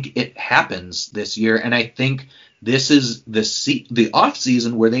think it happens this year, and I think this is the off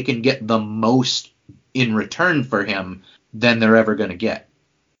season where they can get the most in return for him than they're ever going to get.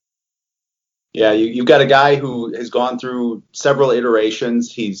 Yeah, you've got a guy who has gone through several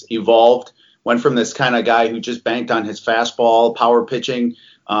iterations. He's evolved, went from this kind of guy who just banked on his fastball, power pitching.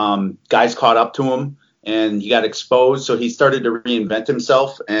 Guys caught up to him, and he got exposed, so he started to reinvent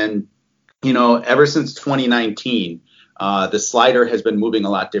himself. And, ever since 2019, the slider has been moving a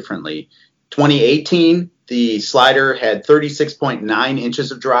lot differently. 2018, the slider had 36.9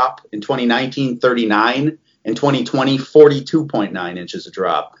 inches of drop. In 2019, 39. In 2020, 42.9 inches of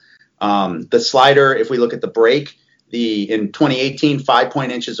drop. The slider, if we look at the break, in 2018, 5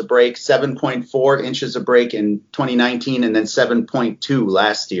 inches of break, 7.4 inches of break in 2019, and then 7.2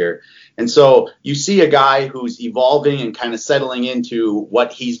 last year. And so you see a guy who's evolving and kind of settling into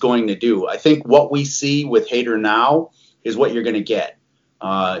what he's going to do. I think what we see with Hader now is what you're going to get.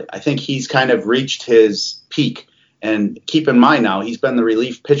 I think he's kind of reached his peak. And keep in mind now, he's been the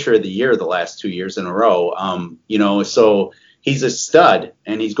relief pitcher of the year the last 2 years in a row. So he's a stud,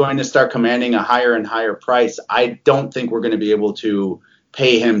 and he's going to start commanding a higher and higher price. I don't think we're going to be able to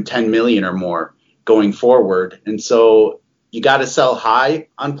pay him $10 million or more going forward. And so you got to sell high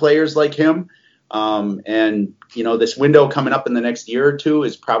on players like him. This window coming up in the next year or two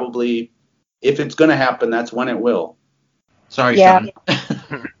is probably, if it's going to happen, that's when it will. Sorry, Yeah. Sean.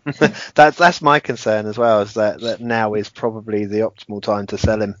 That's my concern as well, is that now is probably the optimal time to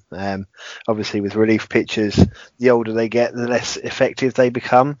sell him. Obviously, with relief pitchers, the older they get, the less effective they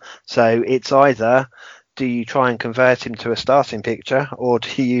become. So it's either, do you try and convert him to a starting pitcher, or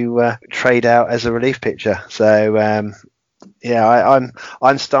do you trade out as a relief pitcher? So I'm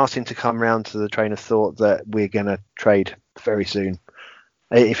starting to come round to the train of thought that we're going to trade very soon.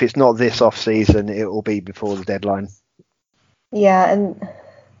 If it's not this off season, it will be before the deadline. Yeah, and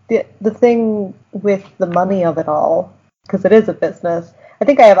the thing with the money of it all, because it is a business, I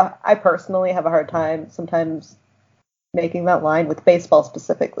think I personally have a hard time sometimes making that line with baseball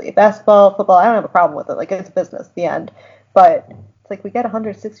specifically. Basketball, football, I don't have a problem with it. Like, it's a business, the end. But it's like, we get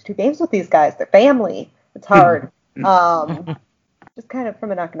 162 games with these guys. They're family. It's hard. Just kind of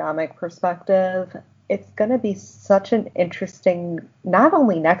from an economic perspective, it's going to be such an interesting, not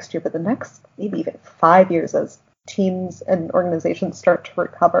only next year, but the next maybe even 5 years as teams and organizations start to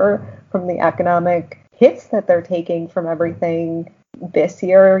recover from the economic hits that they're taking from everything this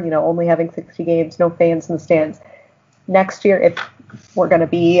year, only having 60 games, no fans in the stands. Next year, if we're going to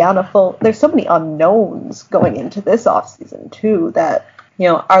be on a full, there's so many unknowns going into this offseason too, that,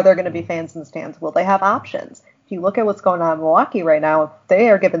 are there going to be fans in the stands? Will they have options? If you look at what's going on in Milwaukee right now, if they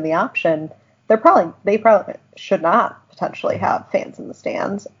are given the option, they probably should not potentially have fans in the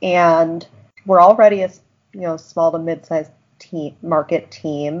stands. And we're already a small to mid-sized market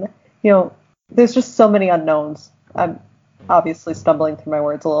team. There's just so many unknowns. I'm obviously stumbling through my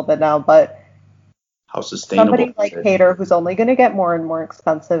words a little bit now, but how sustainable somebody like Hader, who's only going to get more and more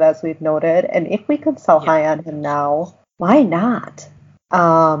expensive, as we've noted, and if we could sell high on him now, why not?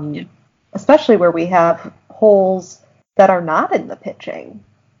 Especially where we have holes that are not in the pitching.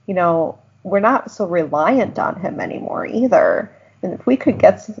 We're not so reliant on him anymore either. And if we could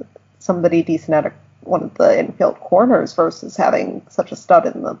get somebody decent at one of the infield corners versus having such a stud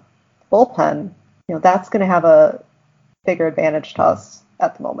in the bullpen, that's going to have a bigger advantage to us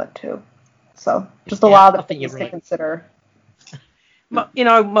at the moment too. So just a lot of things to consider.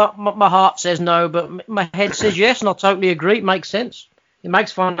 My heart says no, but my head says yes, and I totally agree. It makes sense. It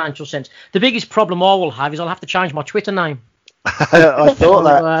makes financial sense. The biggest problem I will have is I'll have to change my Twitter name. I thought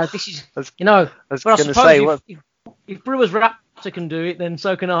that. This is, I was going to say, if Brewers Raptor can do it, then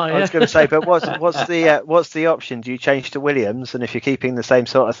so can I. I was going to say, but what's the option? Do you change to Williams? And if you're keeping the same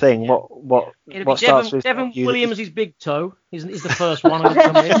sort of thing, what starts with Devin Williams? Is big toe. Is the first one.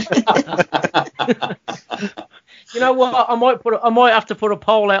 You know what? I might have to put a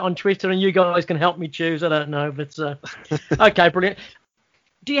poll out on Twitter, and you guys can help me choose. I don't know, but okay, brilliant.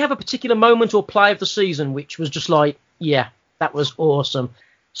 Do you have a particular moment or play of the season which was just like, yeah, that was awesome?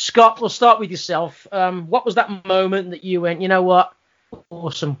 Scott, we'll start with yourself. What was that moment that you went, you know what?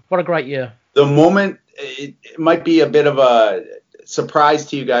 Awesome. What a great year. The moment, it might be a bit of a surprise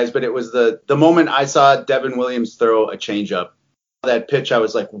to you guys, but it was the moment I saw Devin Williams throw a changeup. That pitch, I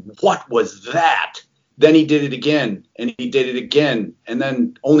was like, what was that? Then he did it again, and he did it again, and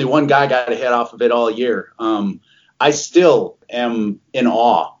then only one guy got a hit off of it all year. I still am in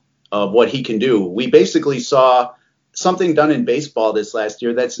awe of what he can do. We basically saw something done in baseball this last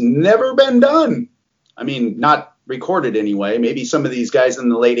year that's never been done. I mean, not recorded anyway. Maybe some of these guys in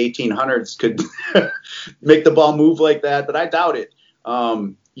the late 1800s could make the ball move like that, but I doubt it.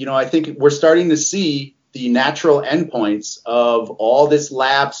 I think we're starting to see the natural endpoints of all this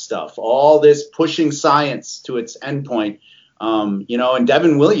lab stuff, all this pushing science to its endpoint. And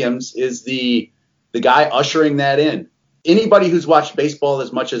Devin Williams is the guy ushering that in. Anybody who's watched baseball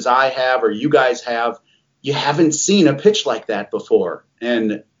as much as I have or you guys have, you haven't seen a pitch like that before.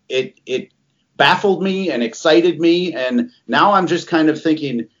 And it baffled me and excited me. And now I'm just kind of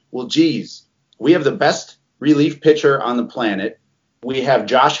thinking, well, geez, we have the best relief pitcher on the planet. We have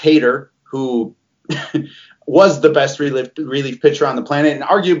Josh Hader, who was the best relief pitcher on the planet and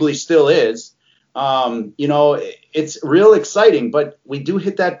arguably still is. It's real exciting, but we do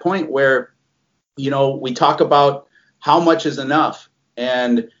hit that point where, we talk about how much is enough.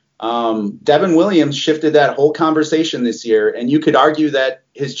 And Devin Williams shifted that whole conversation this year, and you could argue that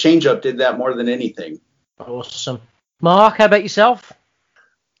his changeup did that more than anything. Awesome. Mark, how about yourself?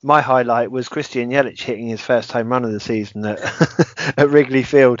 My highlight was Christian Yelich hitting his first home run of the season at Wrigley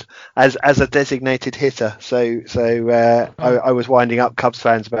Field as a designated hitter. I was winding up Cubs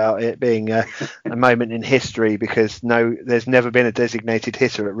fans about it being a moment in history because there's never been a designated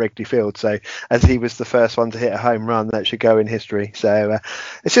hitter at Wrigley Field. So as he was the first one to hit a home run, that should go in history. So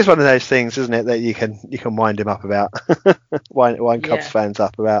it's just one of those things, isn't it, that you can wind him up about, wind Cubs fans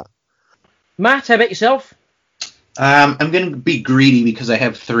up about. Matt, how about yourself? I'm going to be greedy because I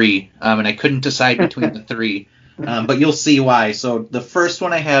have three, and I couldn't decide between the three, but you'll see why. So the first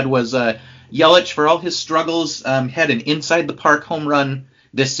one I had was Yelich, for all his struggles, had an inside-the-park home run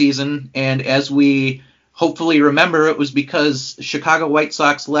this season, and as we hopefully remember, it was because Chicago White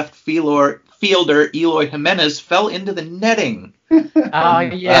Sox left fielder Eloy Jimenez fell into the netting.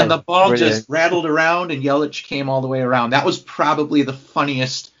 And the ball just rattled around, and Yelich came all the way around. That was probably the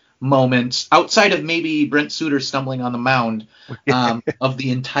funniest moments outside of maybe Brent Suter stumbling on the mound of the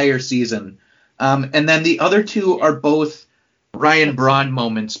entire season. And then the other two are both Ryan Braun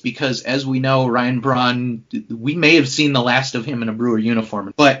moments because, as we know, Ryan Braun, we may have seen the last of him in a Brewer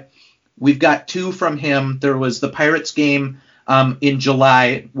uniform, but we've got two from him. There was the Pirates game in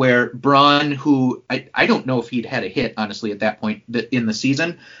July where Braun, who I don't know if he'd had a hit, honestly, at that point in the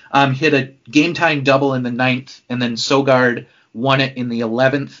season, hit a game-tying double in the 9th, and then Sogard won it in the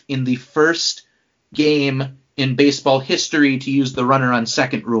 11th in the first game in baseball history to use the runner on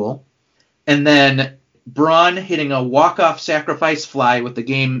second rule. And then Braun hitting a walk-off sacrifice fly with the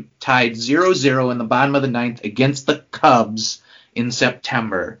game tied 0-0 in the bottom of the 9th against the Cubs in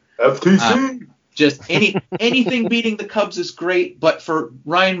September. FTC! Just anything beating the Cubs is great, but for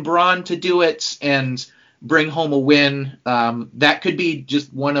Ryan Braun to do it and bring home a win, that could be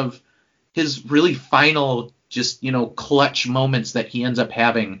just one of his really final clutch moments that he ends up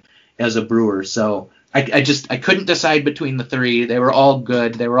having as a Brewer. So I couldn't decide between the three. They were all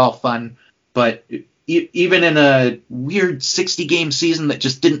good. They were all fun. But even in a weird 60-game season that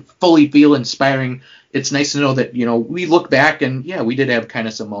just didn't fully feel inspiring, it's nice to know that, we look back and, we did have kind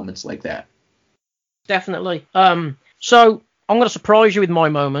of some moments like that. Definitely. So I'm going to surprise you with my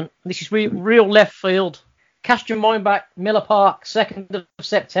moment. This is real left field. Cast your mind back, Miller Park, 2nd of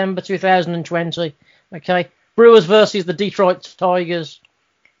September 2020. Okay. Brewers versus the Detroit Tigers.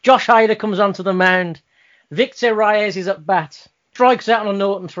 Josh Hader comes onto the mound. Victor Reyes is at bat. Strikes out on a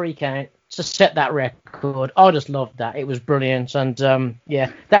Norton 3 count to set that record. I just loved that. It was brilliant. And,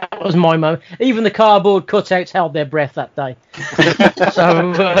 that was my moment. Even the cardboard cutouts held their breath that day.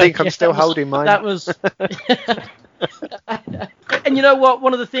 So I think I'm still holding mine. That was... And you know what?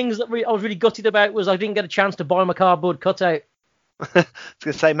 One of the things that I was really gutted about was I didn't get a chance to buy my cardboard cutout. I was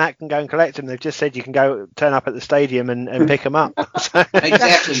going to say, Matt can go and collect them. They've just said you can go turn up at the stadium and pick them up. Exactly.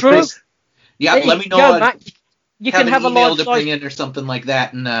 That's true. Yeah, let me know. Go, Matt. You can have a email life to size bring in or something like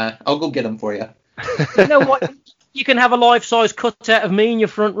that, and I'll go get them for you. You know what? You can have a life-size cutout of me in your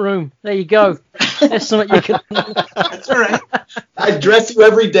front room. There you go. There's something you can. That's all right. I dress you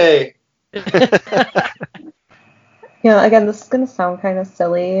every day. Again, this is going to sound kind of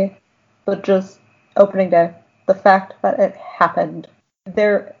silly, but just opening day, the fact that it happened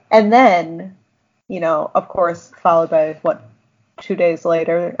there, and then, of course, followed by what 2 days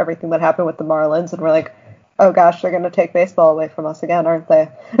later, everything that happened with the Marlins, and we're like, oh gosh, they're going to take baseball away from us again, aren't they?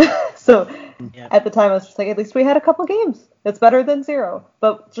 So at the time, I was just like, at least we had a couple games. It's better than 0.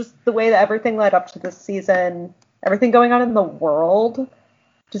 But just the way that everything led up to this season, everything going on in the world,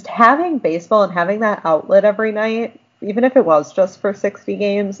 just having baseball and having that outlet every night, even if it was just for 60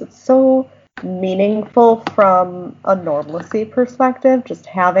 games, it's so meaningful from a normalcy perspective. Just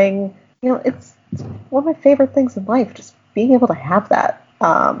having, it's one of my favorite things in life, just being able to have that.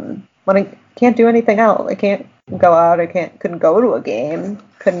 When I can't do anything else, I can't go out, couldn't go to a game,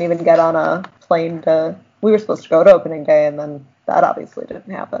 couldn't even get on a plane we were supposed to go to opening day, and then that obviously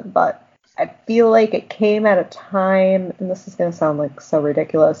didn't happen. But I feel like it came at a time, and this is going to sound like so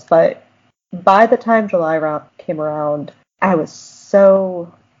ridiculous, but by the time July came around, I was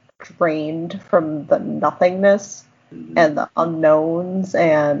so drained from the nothingness and the unknowns,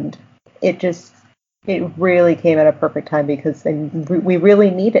 and it really came at a perfect time because we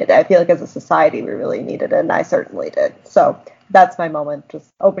really needed it. I feel like as a society we really needed it, and I certainly did. So that's my moment, just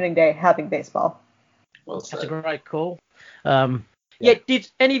opening day, having baseball. Well said. That's a great call. Did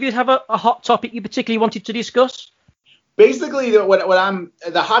any of you have a hot topic you particularly wanted to discuss? Basically,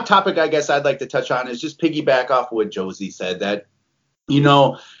 the hot topic I guess I'd like to touch on is just piggyback off what Josie said, that,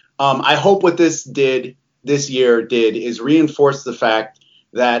 I hope what this year did is reinforce the fact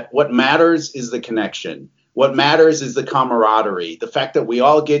that what matters is the connection. What matters is the camaraderie, the fact that we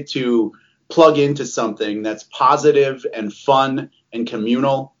all get to plug into something that's positive and fun and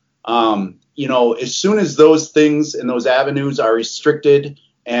communal. As soon as those things and those avenues are restricted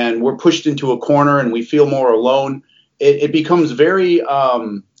and we're pushed into a corner and we feel more alone, it becomes very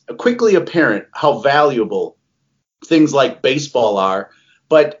quickly apparent how valuable things like baseball are.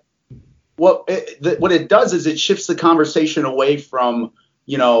 But what it does is it shifts the conversation away from,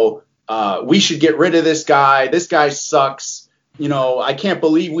 we should get rid of this guy sucks, I can't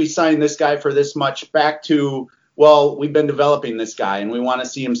believe we signed this guy for this much, back to, well, we've been developing this guy and we want to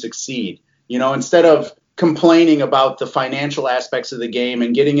see him succeed. Instead of complaining about the financial aspects of the game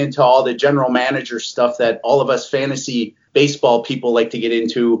and getting into all the general manager stuff that all of us fantasy baseball people like to get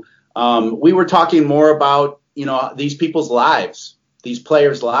into, we were talking more about, these people's lives, these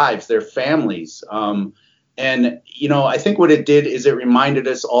players' lives, their families. I think what it did is it reminded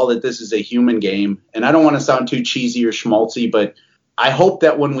us all that this is a human game. And I don't want to sound too cheesy or schmaltzy, but I hope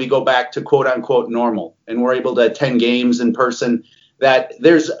that when we go back to quote unquote normal and we're able to attend games in person, that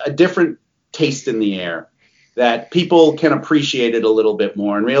there's a different taste in the air, that people can appreciate it a little bit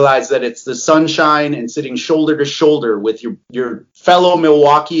more and realize that it's the sunshine and sitting shoulder to shoulder with your fellow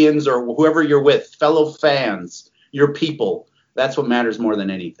Milwaukeeans or whoever you're with, fellow fans, your people. That's what matters more than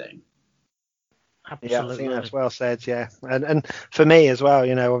anything. Absolutely. Yeah, I think that's well said. Yeah, and for me as well,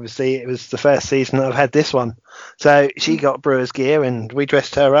 obviously it was the first season that I've had this one, so she got Brewers gear and we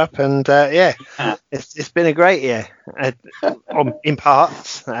dressed her up, and it's been a great year, in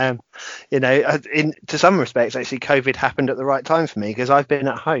parts. To some respects, actually, COVID happened at the right time for me because I've been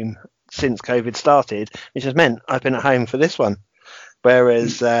at home since COVID started, which has meant I've been at home for this one.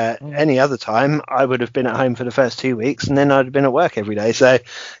 Whereas any other time, I would have been at home for the first 2 weeks, and then I'd have been at work every day. So,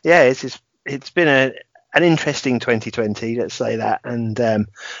 yeah, it's been an interesting 2020, let's say that. And,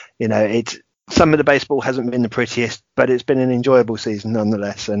 some of the baseball hasn't been the prettiest, but it's been an enjoyable season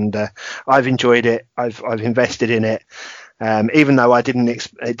nonetheless. And I've enjoyed it. I've invested in it, even though I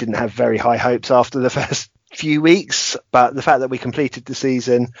didn't have very high hopes after the first few weeks. But the fact that we completed the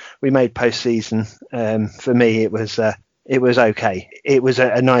season, we made postseason. For me, it was okay. It was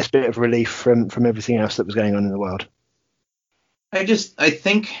a nice bit of relief from everything else that was going on in the world. I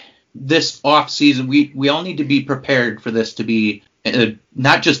think this off season, we all need to be prepared for this to be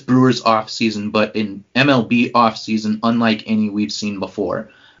not just Brewers off season, but an MLB off season unlike any we've seen before.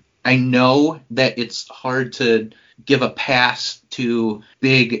 I know that it's hard to give a pass to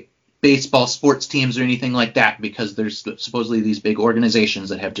big baseball sports teams or anything like that because there's supposedly these big organizations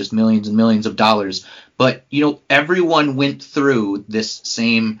that have just millions and millions of dollars. But, everyone went through this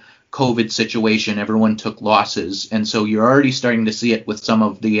same COVID situation. Everyone took losses. And so you're already starting to see it with some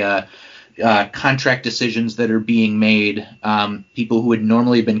of the contract decisions that are being made. People who had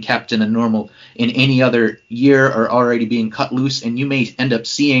normally been kept in any other year are already being cut loose. And you may end up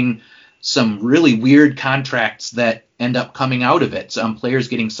seeing some really weird contracts that end up coming out of it. Some players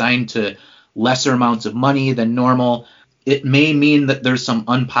getting signed to lesser amounts of money than normal. It may mean that there's some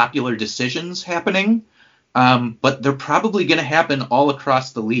unpopular decisions happening, but they're probably going to happen all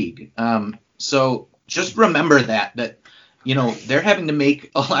across the league. So just remember that they're having to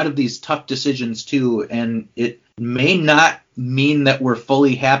make a lot of these tough decisions too, and it may not mean that we're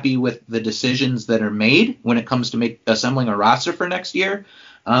fully happy with the decisions that are made when it comes to assembling a roster for next year.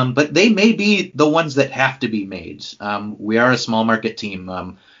 But they may be the ones that have to be made. We are a small market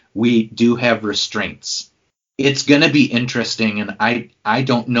team. We do have restraints. It's going to be interesting, and I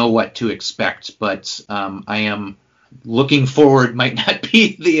don't know what to expect, but I am looking forward. Might not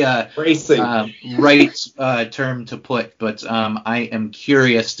be the right term to put, but I am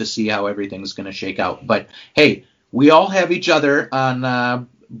curious to see how everything's going to shake out. But hey, we all have each other on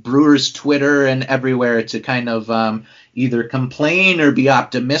Brewers Twitter and everywhere to kind of either complain or be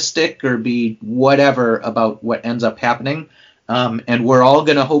optimistic or be whatever about what ends up happening. And we're all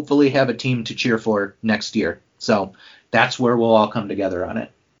going to hopefully have a team to cheer for next year. So that's where we'll all come together on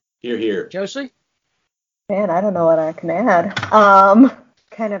it. Hear, hear. Josie? Man, I don't know what I can add.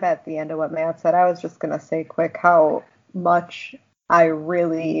 Kind of at the end of what Matt said, I was just going to say quick how much I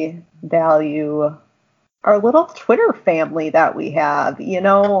really value our little Twitter family that we have.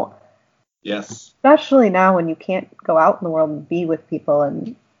 Yes. Especially now when you can't go out in the world and be with people,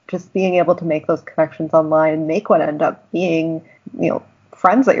 and just being able to make those connections online, make what end up being,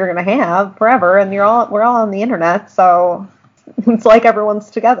 friends that you're going to have forever, and we're all on the internet, so it's like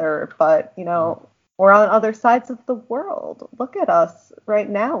everyone's together, but we're on other sides of the world. Look at us right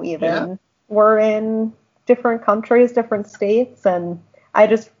now, even. Yeah. We're in different countries, different states, and I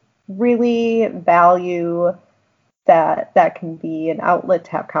just really value that can be an outlet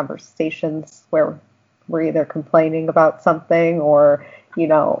to have conversations where we're either complaining about something or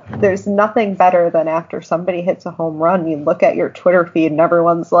there's nothing better than after somebody hits a home run, you look at your Twitter feed and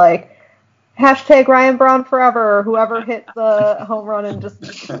everyone's like, hashtag Ryan Braun forever, or whoever hit the home run, and it's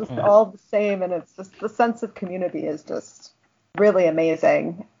just all the same. And it's just, the sense of community is just really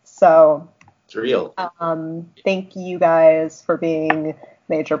amazing. So it's real. Thank you guys for being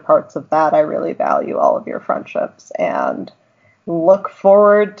major parts of that. I really value all of your friendships and look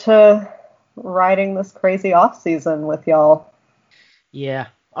forward to riding this crazy off season with y'all. Yeah,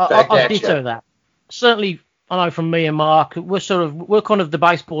 I'll ditto that. Certainly, I know from me and Mark, we're kind of the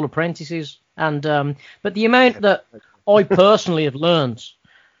baseball apprentices, and but the amount that I personally have learned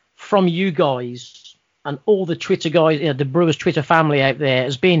from you guys and all the Twitter guys, the Brewers Twitter family out there,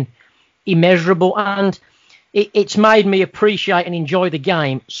 has been immeasurable, and it's made me appreciate and enjoy the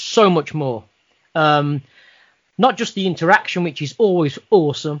game so much more. Not just the interaction, which is always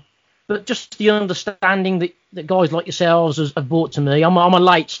awesome, but just the understanding that guys like yourselves have brought to me. I'm a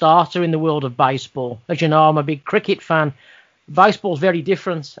late starter in the world of baseball. As you know, I'm a big cricket fan. Baseball's very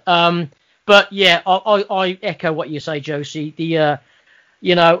different. But yeah, I echo what you say, Josie. I've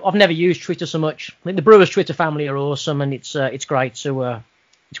never used Twitter so much. I think the Brewers Twitter family are awesome, and it's great to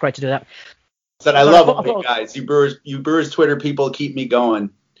do that. But I love all you guys. You Brewers Twitter people keep me going.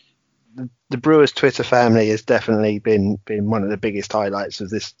 The Brewers Twitter family has definitely been one of the biggest highlights of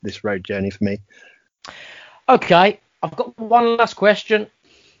this road journey for me. Okay, I've got one last question.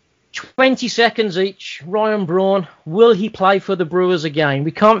 20 seconds each. Ryan Braun, will he play for the Brewers again?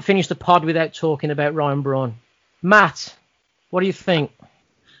 We can't finish the pod without talking about Ryan Braun. Matt, what do you think?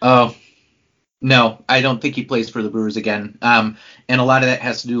 Oh, no, I don't think he plays for the Brewers again. And a lot of that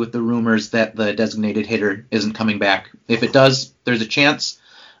has to do with the rumors that the designated hitter isn't coming back. If it does, there's a chance.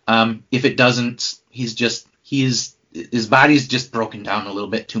 If it doesn't, his body's just broken down a little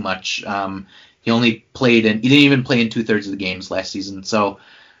bit too much. He didn't even play in 2/3 of the games last season. So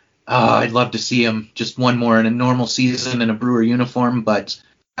I'd love to see him just one more in a normal season in a Brewer uniform, but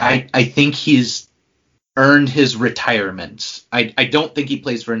I think he's earned his retirement. I don't think he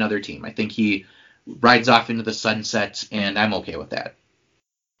plays for another team. I think he rides off into the sunset, and I'm okay with that.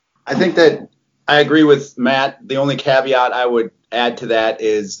 I think that I agree with Matt. The only caveat I would add to that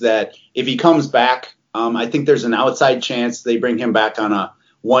is that if he comes back, I think there's an outside chance they bring him back on a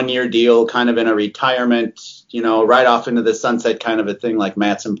one-year deal, kind of in a retirement, right off into the sunset kind of a thing, like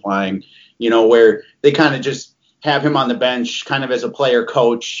Matt's implying, where they kind of just have him on the bench kind of as a player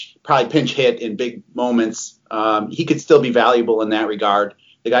coach, probably pinch hit in big moments. He could still be valuable in that regard.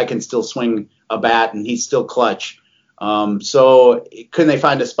 The guy can still swing a bat and he's still clutch. So couldn't they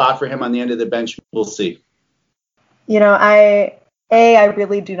find a spot for him on the end of the bench? We'll see. I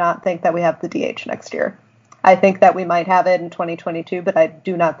really do not think that we have the DH next year. I think that we might have it in 2022, but I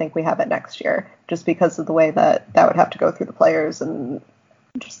do not think we have it next year, just because of the way that would have to go through the players, and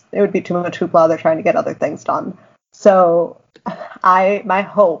just it would be too much hoopla. They're trying to get other things done. So my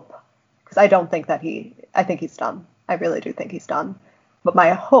hope, because I think he's done. I really do think he's done. But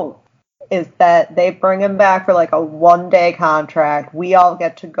my hope is that they bring him back for like a one-day contract. We all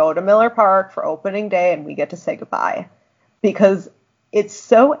get to go to Miller Park for opening day, and we get to say goodbye. because it's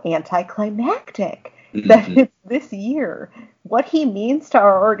so anticlimactic that it's this year. What he means to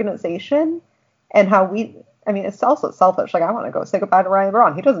our organization and how it's also selfish. Like, I want to go say goodbye to Ryan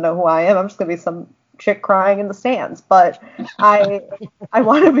Braun. He doesn't know who I am. I'm just going to be some chick crying in the stands. But I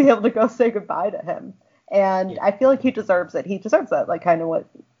want to be able to go say goodbye to him. And I feel like he deserves it. He deserves that. Like, kind of what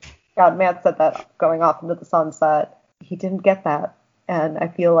Matt said, that going off into the sunset. He didn't get that. And I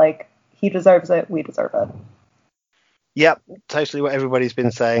feel like he deserves it. We deserve it. Yep, totally what everybody's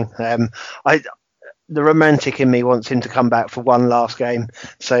been saying. The romantic in me wants him to come back for one last game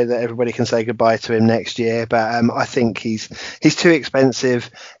so that everybody can say goodbye to him next year. But I think he's too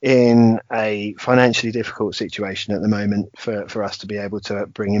expensive in a financially difficult situation at the moment for us to be able to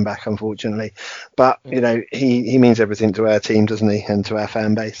bring him back, unfortunately. But, he means everything to our team, doesn't he, and to our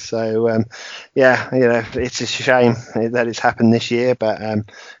fan base. So, it's a shame that it's happened this year. But,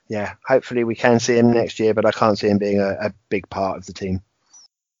 hopefully we can see him next year. But I can't see him being a big part of the team.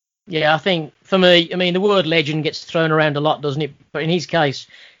 Yeah, I think for me, the word legend gets thrown around a lot, doesn't it? But in his case,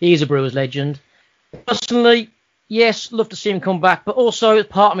 he is a Brewers legend. Personally, yes, love to see him come back, but also there's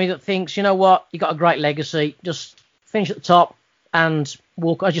part of me that thinks, you know what, you got a great legacy, just finish at the top and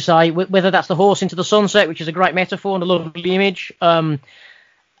walk, as you say, whether that's the horse into the sunset, which is a great metaphor and a lovely image.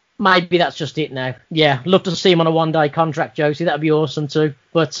 Maybe that's just it now. Yeah, love to see him on a one-day contract, Josie. That'd be awesome too.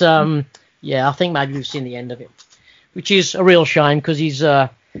 But I think maybe we've seen the end of it, which is a real shame because he's a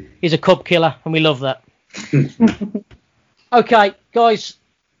cub killer, and we love that. Okay, guys,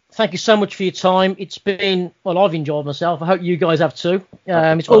 thank you so much for your time. It's been, I've enjoyed myself. I hope you guys have too.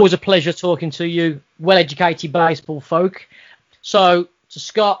 It's always a pleasure talking to you, well-educated baseball folk. So, to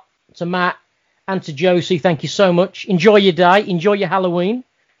Scott, to Matt, and to Josie, thank you so much. Enjoy your day. Enjoy your Halloween.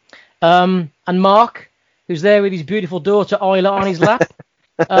 And Mark, who's there with his beautiful daughter, Isla, on his lap.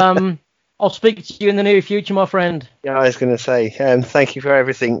 I'll speak to you in the near future, my friend. Yeah, I was going to say, thank you for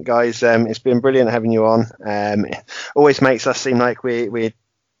everything, guys. It's been brilliant having you on. It always makes us seem like we're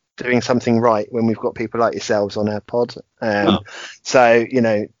doing something right when we've got people like yourselves on our pod. So,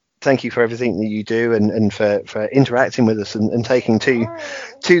 thank you for everything that you do and for interacting with us and taking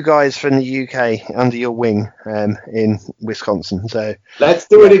two guys from the UK under your wing in Wisconsin. So let's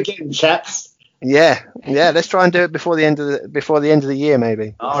do it again, chaps. Yeah. Let's try and do it before the end of the year,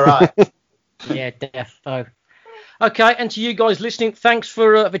 maybe. All right. Yeah, defo. Okay, and to you guys listening, thanks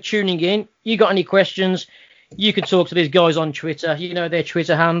for tuning in. You got any questions, you can talk to these guys on Twitter. You know their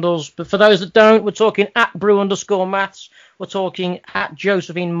Twitter handles. But for those that don't, we're talking at Brew_Maths. We're talking at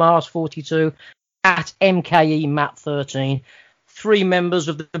Josephine Mars 42, at MKE Matt 13. 3 members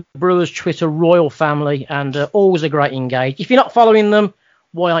of the Brewers Twitter royal family, and always a great engage. If you're not following them,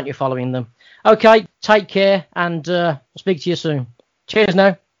 why aren't you following them? Okay, take care, and I'll speak to you soon. Cheers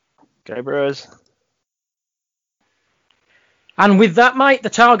now. Go Brewers. And with that, mate,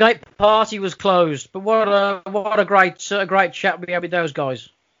 the tailgate party was closed. But what a great chat we had with those guys.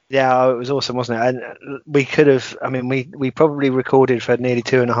 Yeah, it was awesome, wasn't it? And we could have, we probably recorded for nearly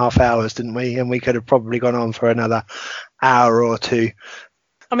 2.5 hours, didn't we? And we could have probably gone on for another hour or two.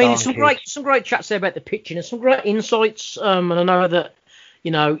 There's some great chats there about the pitching and some great insights. And I know that,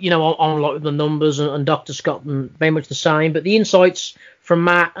 on like the numbers and Dr. Scott and very much the same, but the insights from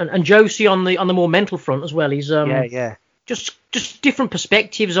Matt and Josie on the more mental front as well. He's just different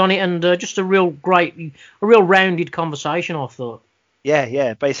perspectives on it, and just a real rounded conversation, I thought.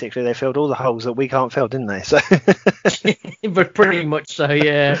 Yeah. Basically, they filled all the holes that we can't fill, didn't they? So, but pretty much so.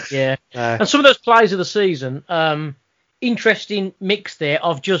 Yeah. And some of those plays of the season, interesting mix there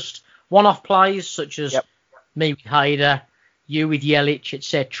of just one-off plays such as me with Hader, you with Yelich,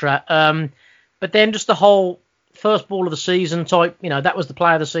 etc. But then just the whole first ball of the season type, that was the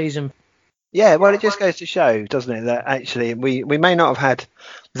play of the season. Yeah, well, it just goes to show, doesn't it, that actually we may not have had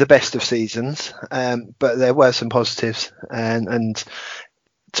the best of seasons, but there were some positives, and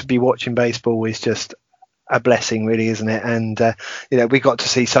to be watching baseball is just a blessing, really, isn't it? And we got to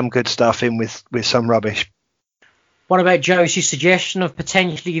see some good stuff in with some rubbish. What about Josie's suggestion of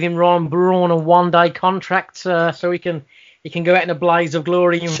potentially giving Ryan Braun a one-day contract so he can go out in a blaze of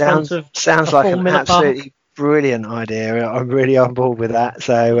glory in front of sounds like an absolutely brilliant idea. I'm really on board with that.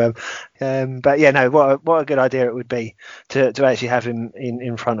 So, but yeah, no, what a good idea it would be to actually have him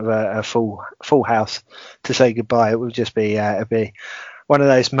in front of a full house to say goodbye. It would just be it'd be one of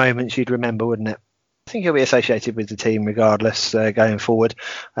those moments you'd remember, wouldn't it? I think he'll be associated with the team regardless going forward.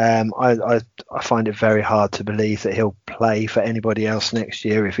 I find it very hard to believe that he'll play for anybody else next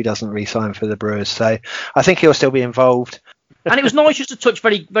year if he doesn't re-sign for the Brewers. So I think he'll still be involved. And it was nice just to touch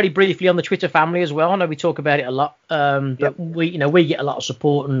very, very briefly on the Twitter family as well. I know we talk about it a lot, but we get a lot of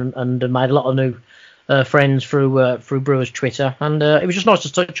support and made a lot of new friends through Brewers Twitter, and it was just nice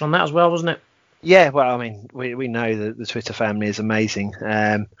to touch on that as well, wasn't it? Yeah, well, I mean, we know that the Twitter family is amazing.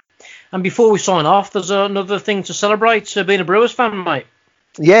 And before we sign off, there's another thing to celebrate being a Brewers fan, mate.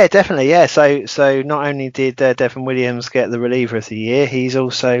 Yeah, definitely. Yeah, so not only did Devin Williams get the reliever of the year, he's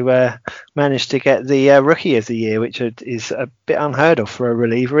also managed to get the rookie of the year, which is a bit unheard of for a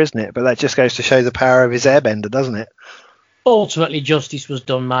reliever, isn't it? But that just goes to show the power of his airbender, doesn't it? Ultimately, justice was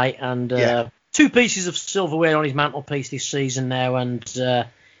done, mate, and 2 pieces of silverware on his mantelpiece this season now, and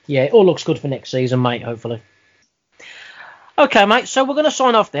it all looks good for next season, mate, hopefully. Okay, mate, so we're going to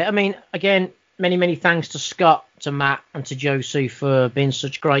sign off there. I mean, again, many thanks to Scott, to Matt, and to Josie for being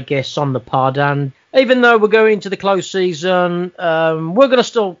such great guests on the pod. And even though we're going into the close season, we're going to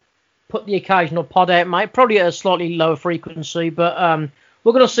still put the occasional pod out, mate, probably at a slightly lower frequency, but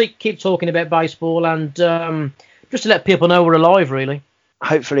we're going to keep talking about baseball and just to let people know we're alive, really.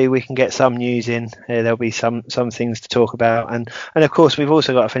 Hopefully we can get some news in. There'll be some things to talk about, and of course we've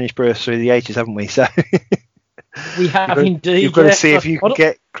also got to finish Brewers through the ages, haven't we? So we have indeed. You've got to see if you can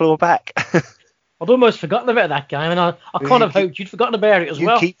get Claw back. I'd almost forgotten about that game, and I kind of hoped you'd forgotten about it as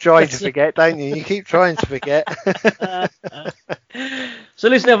well. You keep trying to forget, don't you? You keep trying to forget. So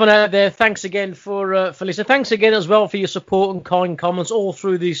listen, everyone out there, thanks again for listening. Thanks again as well for your support and kind comments all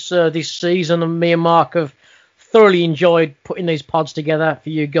through this season. And me and Mark have thoroughly enjoyed putting these pods together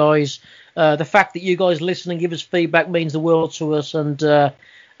for you guys. The fact that you guys listen and give us feedback means the world to us. And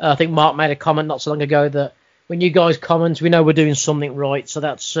I think Mark made a comment not so long ago that when you guys comment, we know we're doing something right. So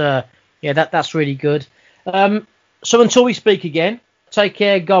that's that's really good. So until we speak again, take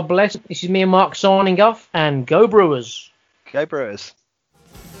care. God bless. This is me and Mark signing off, and go Brewers. Go Brewers.